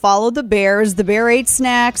calmly followed the bear as the bear ate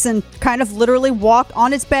snacks and kind of literally walked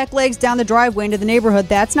on its back legs down the driveway into the neighborhood.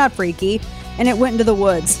 That's not freaky. And it went into the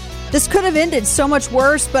woods. This could have ended so much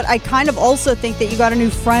worse, but I kind of also think that you got a new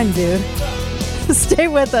friend, dude. Stay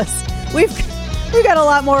with us. We've got a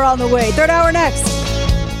lot more on the way. Third hour next.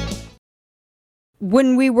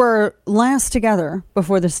 When we were last together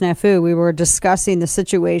before the snafu, we were discussing the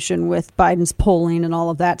situation with Biden's polling and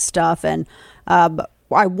all of that stuff. And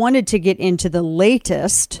I wanted to get into the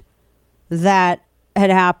latest that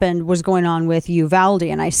had happened, was going on with Uvalde.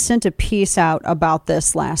 And I sent a piece out about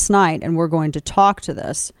this last night. And we're going to talk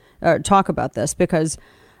about this because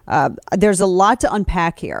there's a lot to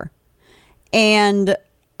unpack here. And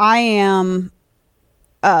I am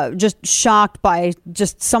just shocked by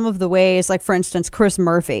just some of the ways, like, for instance,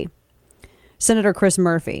 Senator Chris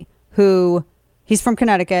Murphy, who he's from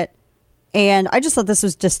Connecticut. And I just thought this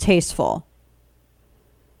was distasteful.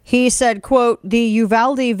 He said, quote, "The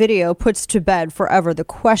Uvalde video puts to bed forever the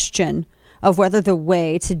question of whether the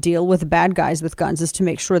way to deal with bad guys with guns is to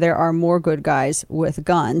make sure there are more good guys with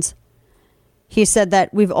guns." He said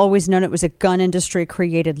that we've always known it was a gun industry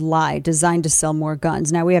created lie designed to sell more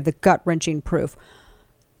guns. Now we have the gut-wrenching proof.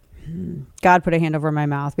 God put a hand over my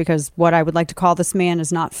mouth, because what I would like to call this man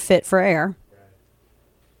is not fit for air.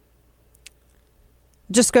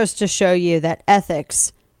 Just goes to show you that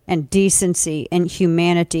ethics and decency and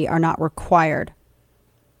humanity are not required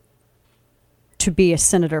to be a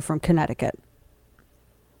senator from Connecticut.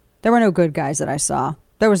 There were no good guys that I saw.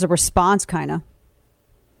 There was a response, kind of.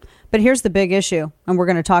 But here's the big issue, and we're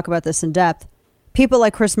going to talk about this in depth. People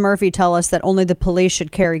like Chris Murphy tell us that only the police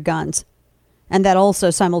should carry guns, and that also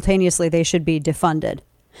simultaneously they should be defunded.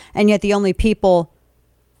 And yet the only people,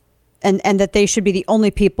 and that they should be the only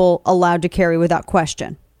people allowed to carry without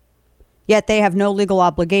question. Yet they have no legal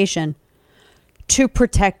obligation to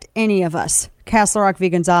protect any of us. Castle Rock v.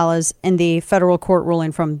 Gonzalez and the federal court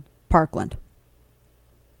ruling from Parkland.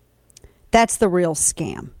 That's the real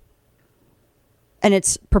scam. And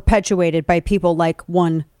it's perpetuated by people like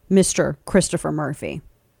one Mr. Christopher Murphy.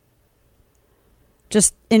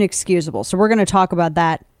 Just inexcusable. So we're going to talk about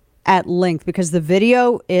that at length because the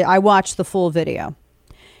video, I watched the full video.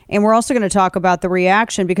 And we're also going to talk about the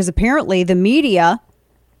reaction because apparently the media,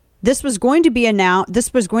 this was going to be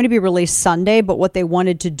released Sunday, but what they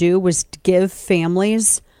wanted to do was to give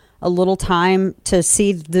families a little time to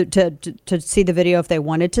see to see the video if they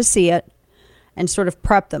wanted to see it and sort of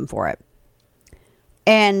prep them for it.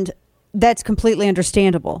 And that's completely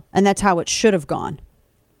understandable. And that's how it should have gone.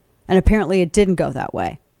 And apparently it didn't go that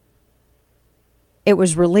way. It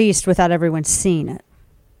was released without everyone seeing it.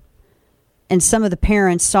 And some of the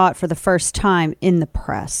parents saw it for the first time in the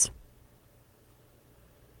press.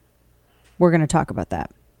 We're going to talk about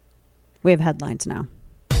that. We have headlines now.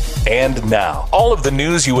 And now, all of the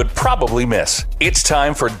news you would probably miss. It's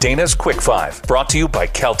time for Dana's Quick 5, brought to you by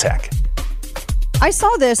Keltec. I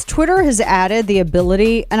saw this. Twitter has added the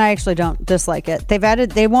ability, and I actually don't dislike it.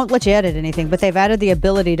 They won't let you edit anything, but they've added the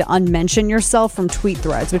ability to unmention yourself from tweet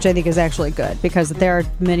threads, which I think is actually good because there are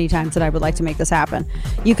many times that I would like to make this happen.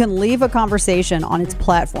 You can leave a conversation on its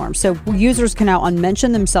platform. So users can now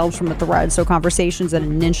unmention themselves from a thread. So conversations that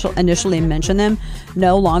initially mention them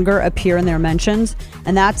no longer appear in their mentions.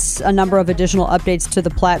 And that's a number of additional updates to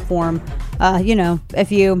the platform.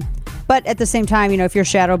 But at the same time, if you're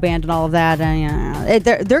shadow banned and all of that,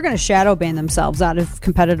 they're going to shadow ban themselves out of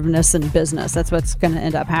competitiveness in business. That's what's going to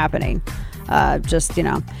end up happening.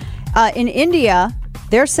 In India,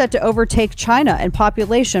 they're set to overtake China in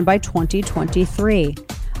population by 2023.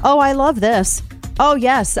 Oh, I love this. Oh,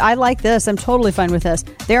 yes, I like this. I'm totally fine with this.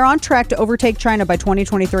 They're on track to overtake China by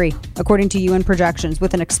 2023, according to UN projections,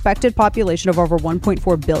 with an expected population of over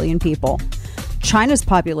 1.4 billion people. China's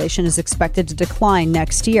population is expected to decline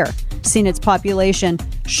next year, seeing its population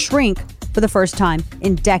shrink for the first time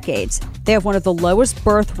in decades. They have one of the lowest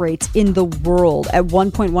birth rates in the world at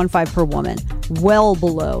 1.15 per woman, well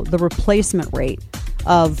below the replacement rate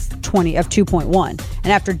of 2.1.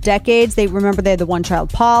 And after decades, they had the one-child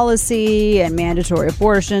policy and mandatory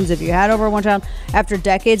abortions if you had over one child. After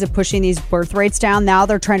decades of pushing these birth rates down, now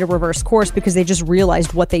they're trying to reverse course because they just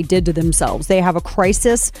realized what they did to themselves. They have a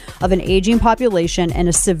crisis of an aging population and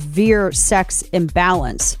a severe sex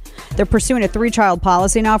imbalance. They're pursuing a 3-child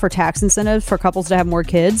policy now for tax incentives for couples to have more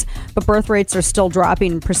kids, but birth rates are still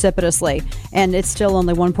dropping precipitously, and it's still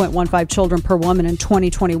only 1.15 children per woman in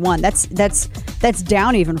 2021. That's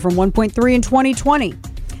down even from 1.3 in 2020.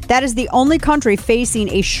 That is the only country facing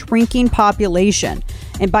a shrinking population.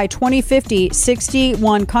 And by 2050,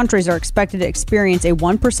 61 countries are expected to experience a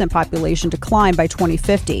 1% population decline by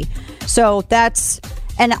 2050. So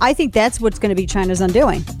I think that's what's going to be China's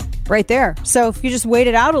undoing. Right there. So if you just wait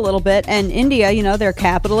it out a little bit, and India, they're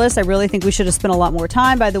capitalists. I really think we should have spent a lot more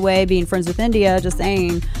time, by the way, being friends with India, just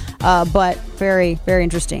saying. But very, very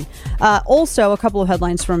interesting. Also, a couple of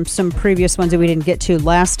headlines from some previous ones that we didn't get to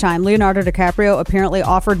last time. Leonardo DiCaprio apparently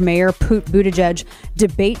offered Mayor Pete Buttigieg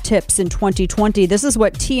debate tips in 2020. This is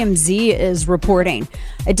what TMZ is reporting.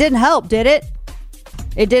 It didn't help, did it?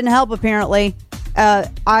 It didn't help, apparently.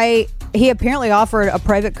 He apparently offered a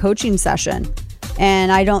private coaching session.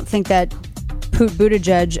 And I don't think that Pete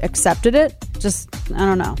Buttigieg accepted it. I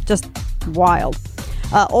don't know. Just wild.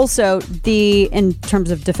 Also, in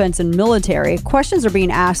terms of defense and military, questions are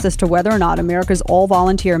being asked as to whether or not America's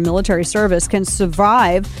all-volunteer military service can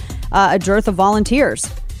survive a dearth of volunteers.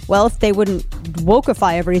 Well, if they wouldn't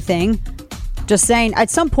wokeify everything, just saying, at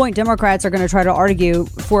some point, Democrats are going to try to argue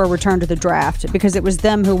for a return to the draft because it was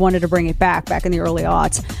them who wanted to bring it back in the early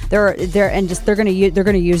aughts. They're going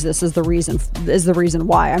to use this as the reason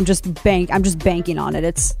why. I'm just banking on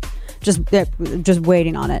it. just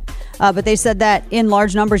waiting on it. But they said that in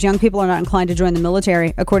large numbers, young people are not inclined to join the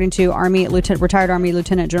military, according to retired Army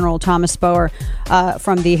Lieutenant General Thomas Bower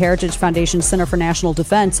from the Heritage Foundation Center for National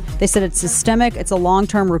Defense. They said it's systemic. It's a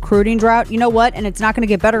long-term recruiting drought. You know what? And it's not going to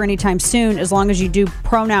get better anytime soon as long as you do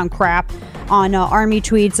pronoun crap on Army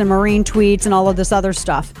tweets and Marine tweets and all of this other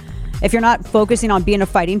stuff. If you're not focusing on being a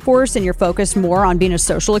fighting force and you're focused more on being a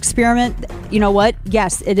social experiment, you know what?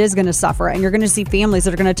 Yes, it is going to suffer. And you're going to see families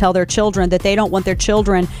that are going to tell their children that they don't want their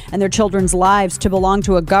children and their children's lives to belong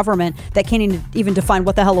to a government that can't even define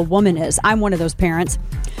what the hell a woman is. I'm one of those parents.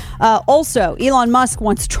 Also, Elon Musk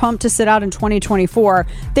wants Trump to sit out in 2024.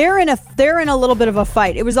 They're in a little bit of a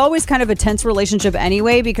fight. It was always kind of a tense relationship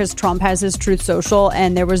anyway because Trump has his Truth Social,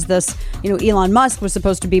 and there was this, Elon Musk was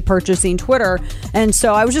supposed to be purchasing Twitter, and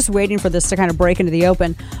so I was just waiting for this to kind of break into the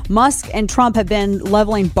open. Musk and Trump have been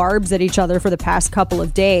leveling barbs at each other for the past couple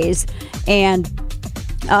of days, and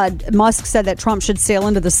Musk said that Trump should sail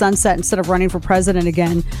into the sunset instead of running for president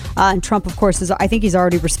again. And Trump, of course, I think he's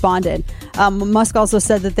already responded. Musk also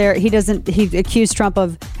said that he accused Trump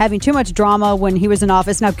of having too much drama when he was in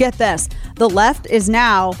office. Now, get this. The left is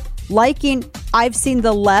now I've seen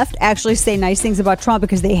the left actually say nice things about Trump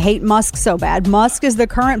because they hate Musk so bad. Musk is the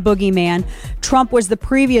current boogeyman. Trump was the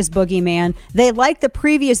previous boogeyman. They like the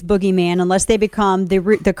previous boogeyman unless they become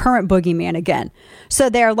the current boogeyman again. So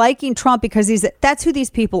they're liking Trump because that's who these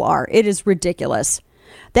people are. It is ridiculous.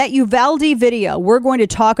 That Uvalde video, we're going to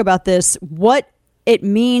talk about this, what it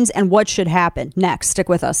means and what should happen. Next, stick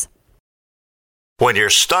with us. When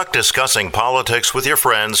you're stuck discussing politics with your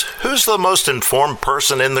friends, who's the most informed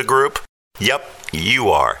person in the group? Yep, you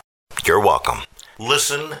are. You're welcome.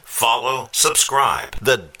 Listen, follow, subscribe.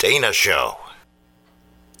 The Dana Show.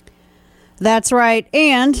 That's right.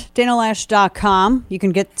 And DanaLash.com. You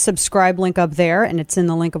can get subscribe link up there, and it's in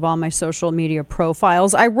the link of all my social media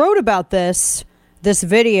profiles. I wrote about this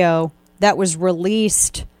video that was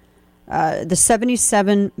released, the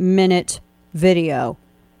 77-minute video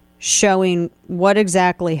showing what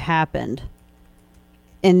exactly happened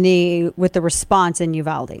with the response in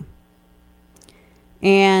Uvalde.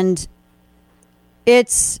 And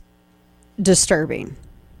it's disturbing.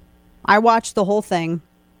 I watched the whole thing,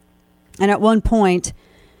 and at one point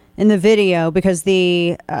in the video, because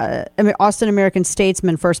the Austin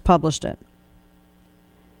American-Statesman first published it,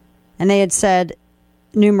 and they had said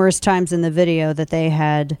numerous times in the video that they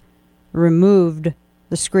had removed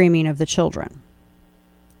the screaming of the children.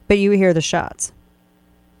 But you hear the shots.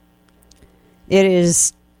 It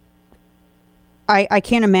is... I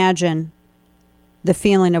can't imagine the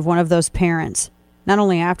feeling of one of those parents, not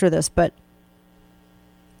only after this, but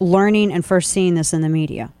learning and first seeing this in the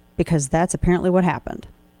media, because that's apparently what happened.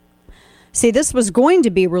 See, this was going to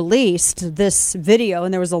be released, this video,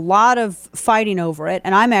 and there was a lot of fighting over it.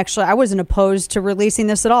 And I wasn't opposed to releasing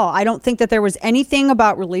this at all. I don't think that there was anything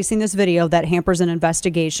about releasing this video that hampers an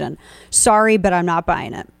investigation. Sorry, but I'm not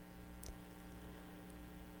buying it.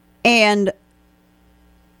 And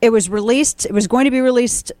it was released. It was going to be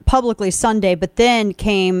released publicly Sunday, but then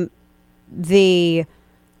came the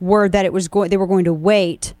word that they were going to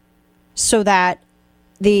wait so that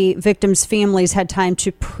the victims' families had time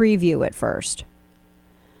to preview it first.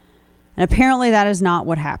 And apparently that is not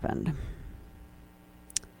what happened.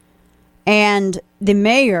 And the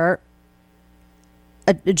mayor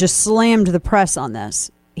just slammed the press on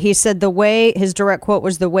this. He said his direct quote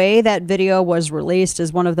was, "The way that video was released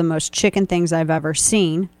is one of the most chicken things I've ever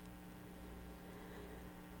seen."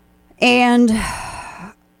 And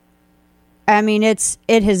I mean, it's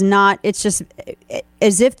just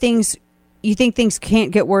as if you think things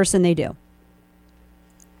can't get worse, and they do.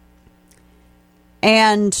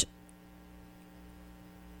 And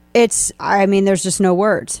there's just no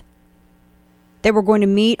words. They were going to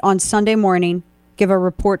meet on Sunday morning, give a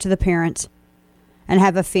report to the parents, and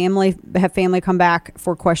have family come back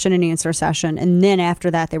for question and answer session. And then after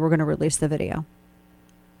that, they were going to release the video.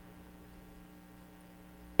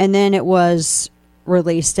 And then it was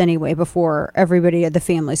released anyway before everybody, the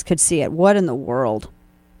families, could see it. What in the world?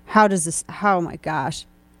 How does this? Oh my gosh!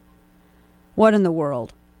 What in the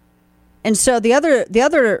world? And so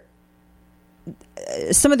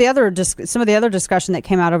some of the other discussion that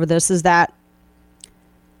came out over this is that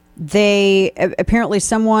they apparently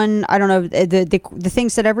someone, I don't know, the thing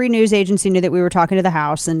said every news agency knew that we were talking to the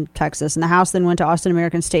House in Texas, and the House then went to Austin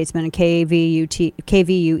American-Statesman and KVUE-TV,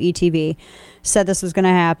 said this was going to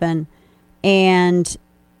happen, and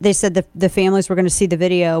they said the families were going to see the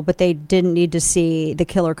video, but they didn't need to see the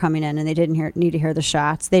killer coming in, and they didn't need to hear the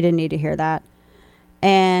shots. They didn't need to hear that.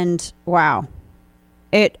 And wow,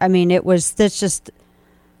 that's just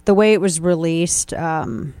the way it was released.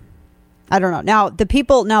 I don't know.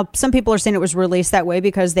 Now, some people are saying it was released that way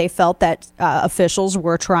because they felt that officials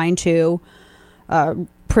were trying to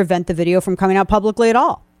prevent the video from coming out publicly at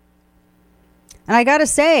all. And I got to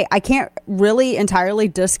say, I can't really entirely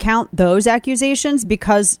discount those accusations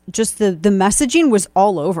because just the messaging was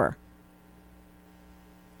all over.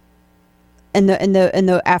 In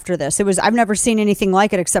the after this, I've never seen anything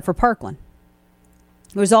like it except for Parkland.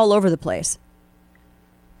 It was all over the place.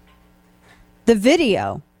 The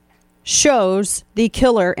video shows the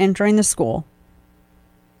killer entering the school,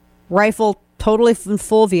 rifle totally in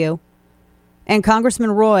full view, and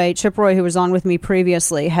Congressman Chip Roy, who was on with me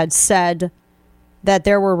previously, had said that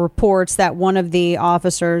there were reports that one of the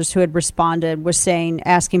officers who had responded was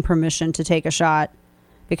asking permission to take a shot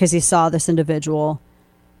because he saw this individual.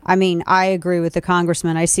 I mean, I agree with the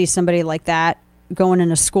congressman. I see somebody like that going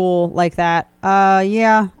in a school like that.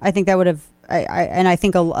 Yeah, I think that would have, and I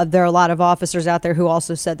think there are a lot of officers out there who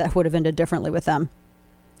also said that would have ended differently with them.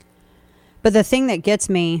 But the thing that gets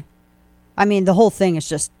me, I mean, the whole thing is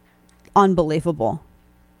just unbelievable.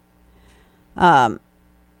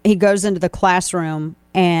 He goes into the classroom,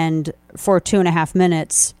 and for 2.5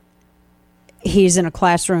 minutes, he's in a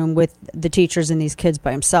classroom with the teachers and these kids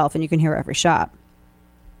by himself, and you can hear every shot.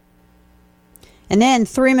 And then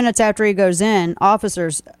 3 minutes after he goes in,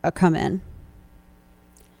 officers come in,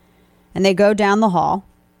 and they go down the hall,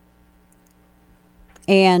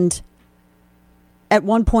 and at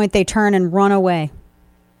one point they turn and run away.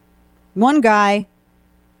 One guy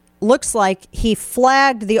looks like he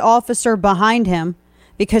flagged the officer behind him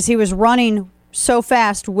because he was running so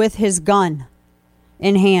fast with his gun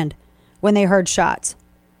in hand when they heard shots.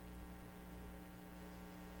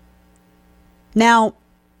 Now,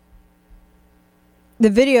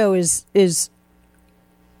 the video is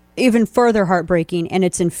even further heartbreaking, and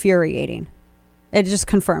it's infuriating. It just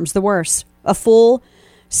confirms the worst. A full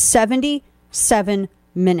 77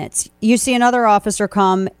 minutes. You see another officer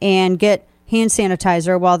come and get hand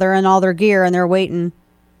sanitizer while they're in all their gear and they're waiting,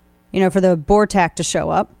 for the BORTAC to show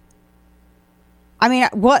up. I mean,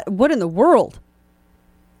 what in the world?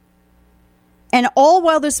 And all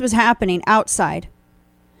while this was happening outside,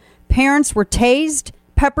 parents were tased,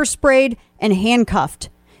 pepper sprayed, and handcuffed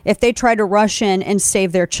if they tried to rush in and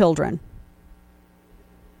save their children.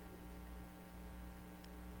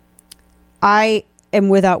 I am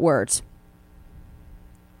without words.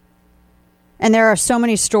 And there are so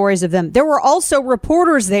many stories of them. There were also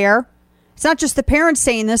reporters there. It's not just the parents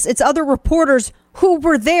saying this. It's other reporters who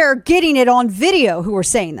were there getting it on video who were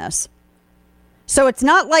saying this. So it's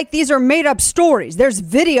not like these are made up stories. There's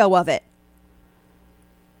video of it.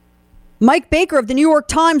 Mike Baker of the New York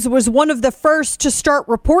Times was one of the first to start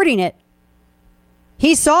reporting it.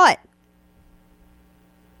 He saw it.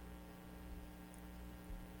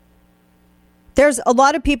 There's a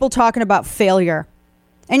lot of people talking about failure.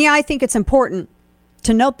 And yeah, I think it's important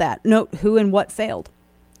to note who and what failed.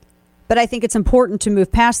 But I think it's important to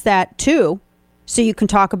move past that too, so you can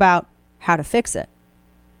talk about how to fix it.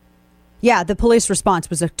 Yeah, the police response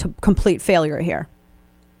was a complete failure here.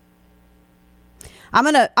 I'm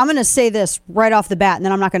gonna say this right off the bat, and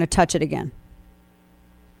then I'm not going to touch it again.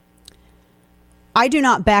 I do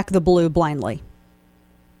not back the blue blindly.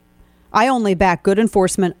 I only back good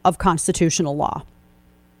enforcement of constitutional law.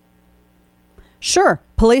 Sure,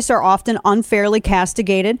 police are often unfairly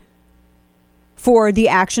castigated for the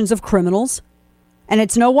actions of criminals, and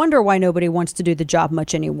it's no wonder why nobody wants to do the job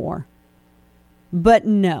much anymore. But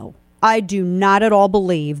no, I do not at all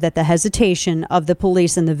believe that the hesitation of the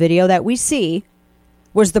police in the video that we see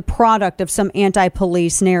was the product of some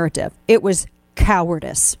anti-police narrative. It was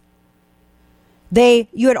cowardice.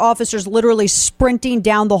 You had officers literally sprinting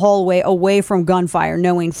down the hallway away from gunfire,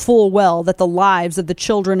 knowing full well that the lives of the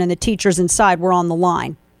children and the teachers inside were on the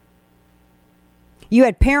line. You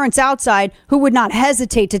had parents outside who would not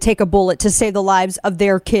hesitate to take a bullet to save the lives of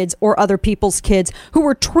their kids or other people's kids, who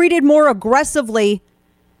were treated more aggressively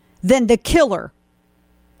than the killer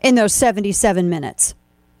in those 77 minutes.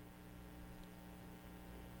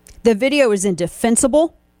 The video is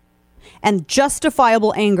indefensible, and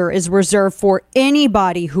justifiable anger is reserved for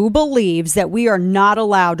anybody who believes that we are not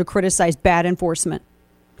allowed to criticize bad enforcement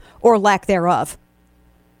or lack thereof,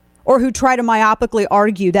 or who try to myopically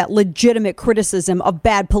argue that legitimate criticism of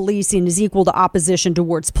bad policing is equal to opposition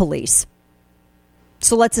towards police.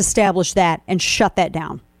 So let's establish that and shut that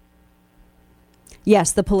down.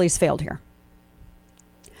 Yes, the police failed here.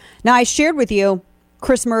 Now, I shared with you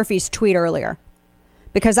Chris Murphy's tweet earlier,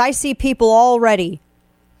 because I see people already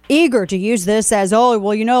eager to use this as,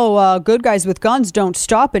 good guys with guns don't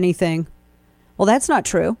stop anything. Well, that's not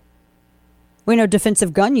true. We know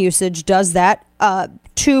defensive gun usage does that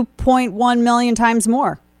 2.1 million times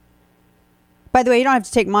more. By the way, you don't have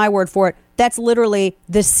to take my word for it. That's literally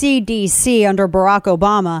the CDC under Barack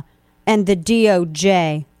Obama and the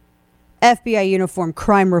DOJ, FBI Uniform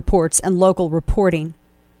Crime Reports and Local Reporting.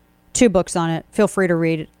 2 books on it. Feel free to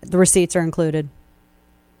read it. The receipts are included.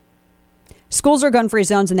 Schools are gun-free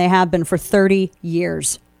zones, and they have been for 30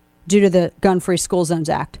 years due to the Gun-Free School Zones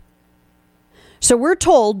Act. So we're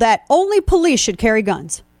told that only police should carry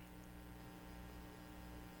guns.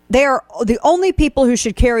 They are the only people who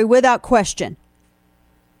should carry without question.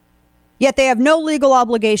 Yet they have no legal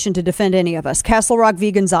obligation to defend any of us. Castle Rock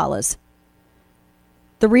v. Gonzalez.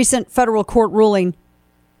 The recent federal court ruling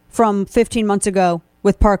from 15 months ago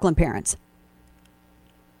with Parkland parents.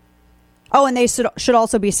 Oh, and they should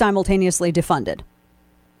also be simultaneously defunded.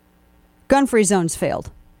 Gun-free zones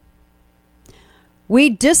failed. We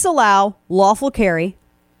disallow lawful carry,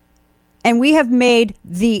 and we have made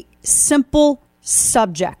the simple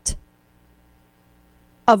subject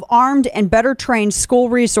of armed and better trained school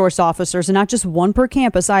resource officers, and not just one per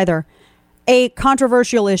campus either, a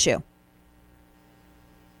controversial issue.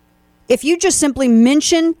 If you just simply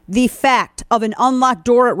mention the fact of an unlocked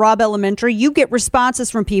door at Robb Elementary, you get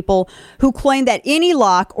responses from people who claim that any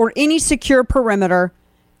lock or any secure perimeter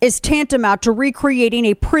is tantamount to recreating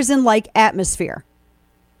a prison-like atmosphere.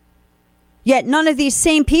 Yet none of these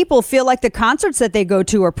same people feel like the concerts that they go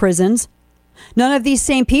to are prisons. None of these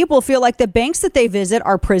same people feel like the banks that they visit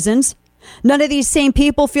are prisons. None of these same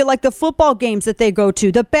people feel like the football games that they go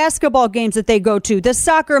to, the basketball games that they go to, the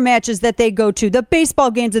soccer matches that they go to, the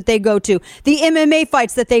baseball games that they go to, the MMA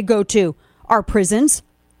fights that they go to are prisons.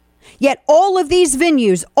 Yet all of these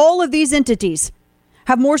venues, all of these entities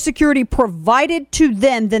have more security provided to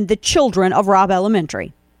them than the children of Robb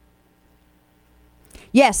Elementary.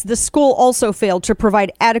 Yes, the school also failed to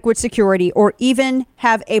provide adequate security or even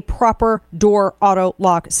have a proper door auto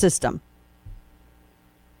lock system.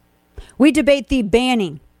 We debate the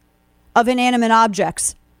banning of inanimate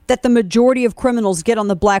objects that the majority of criminals get on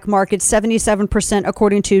the black market, 77%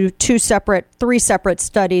 according to three separate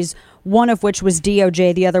studies, one of which was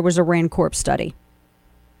DOJ, the other was a RAND Corp study.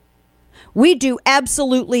 We do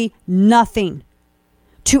absolutely nothing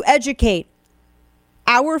to educate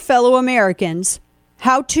our fellow Americans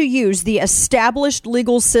how to use the established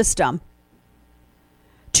legal system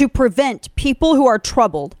to prevent people who are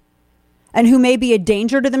troubled and who may be a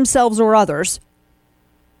danger to themselves or others,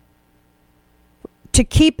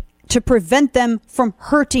 to prevent them from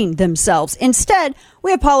hurting themselves. Instead, we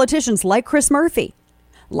have politicians like Chris Murphy,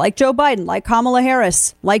 like Joe Biden, like Kamala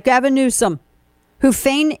Harris, like Gavin Newsom, who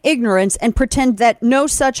feign ignorance and pretend that no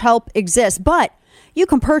such help exists, but you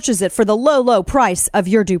can purchase it for the low, low price of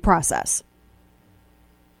your due process.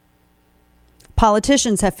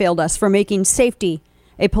 Politicians have failed us for making safety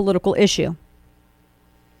a political issue.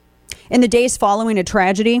 In the days following a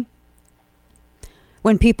tragedy,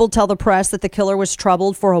 when people tell the press that the killer was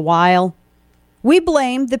troubled for a while, we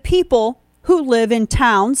blame the people who live in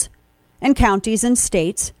towns and counties and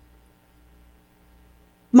states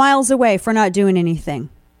miles away for not doing anything,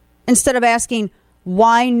 instead of asking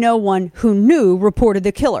why no one who knew reported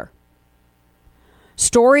the killer.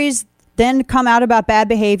 Stories then come out about bad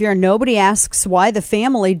behavior, and nobody asks why the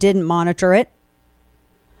family didn't monitor it.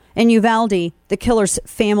 In Uvalde, the killer's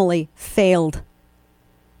family failed.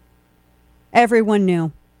 Everyone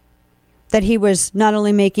knew that he was not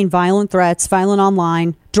only making violent threats, violent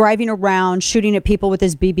online, driving around, shooting at people with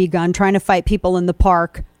his BB gun, trying to fight people in the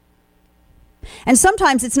park. And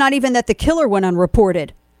sometimes it's not even that the killer went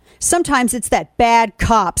unreported. Sometimes it's that bad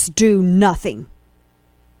cops do nothing.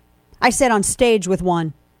 I sat on stage with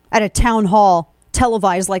one at a town hall,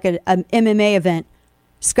 televised like an MMA event,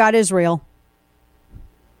 Scott Israel.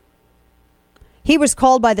 He was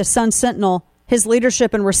called by the Sun Sentinel. His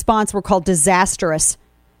leadership and response were called disastrous.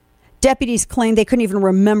 Deputies claimed they couldn't even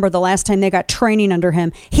remember the last time they got training under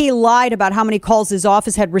him. He lied about how many calls his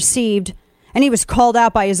office had received, and he was called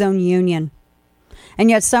out by his own union. And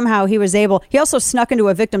yet somehow he also snuck into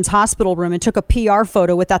a victim's hospital room and took a PR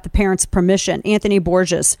photo without the parents' permission. Anthony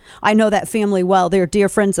Borges. I know that family well. They're dear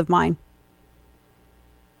friends of mine.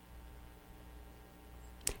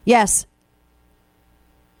 Yes,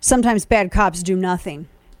 sometimes bad cops do nothing.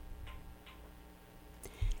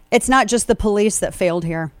 It's not just the police that failed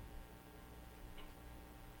here.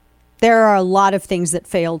 There are a lot of things that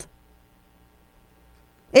failed.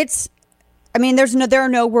 There are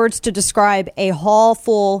no words to describe a hall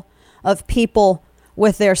full of people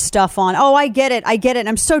with their stuff on. Oh, I get it. And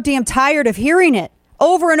I'm so damn tired of hearing it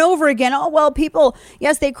over and over again. Oh, well, people,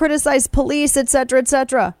 yes, they criticize police, etc.,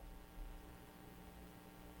 etc.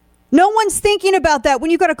 No one's thinking about that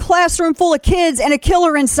when you've got a classroom full of kids and a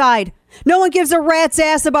killer inside. No one gives a rat's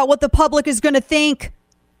ass about what the public is going to think.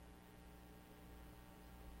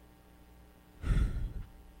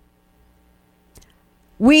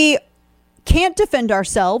 We can't defend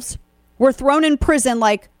ourselves. We're thrown in prison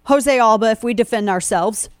like Jose Alba if we defend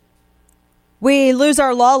ourselves. We lose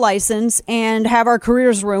our law license and have our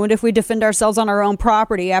careers ruined if we defend ourselves on our own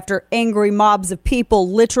property after angry mobs of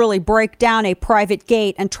people literally break down a private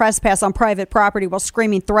gate and trespass on private property while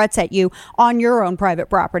screaming threats at you on your own private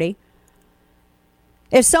property.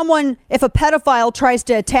 If a pedophile tries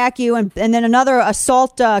to attack you and then another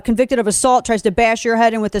convicted of assault tries to bash your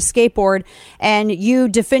head in with a skateboard and you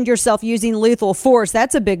defend yourself using lethal force,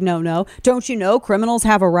 that's a big no-no. Don't you know criminals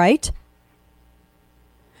have a right?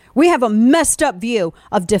 We have a messed up view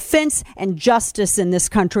of defense and justice in this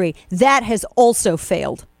country. That has also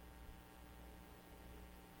failed.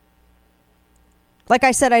 Like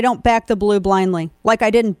I said, I don't back the blue blindly. Like I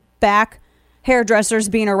didn't back hairdressers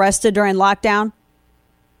being arrested during lockdown.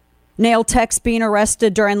 Nail techs being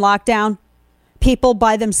arrested during lockdown. People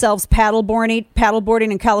by themselves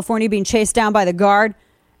paddleboarding in California being chased down by the guard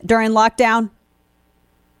during lockdown.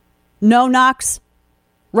 No knocks.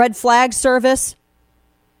 Red flag service.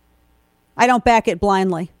 I don't back it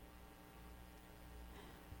blindly.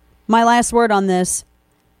 My last word on this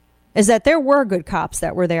is that there were good cops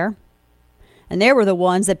that were there. And they were the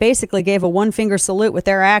ones that basically gave a one-finger salute with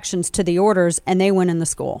their actions to the orders, and they went in the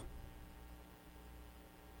school.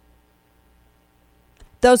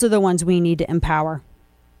 Those are the ones we need to empower.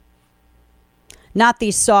 Not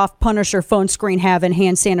these soft Punisher phone screen having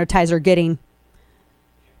hand sanitizer getting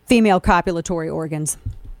female copulatory organs.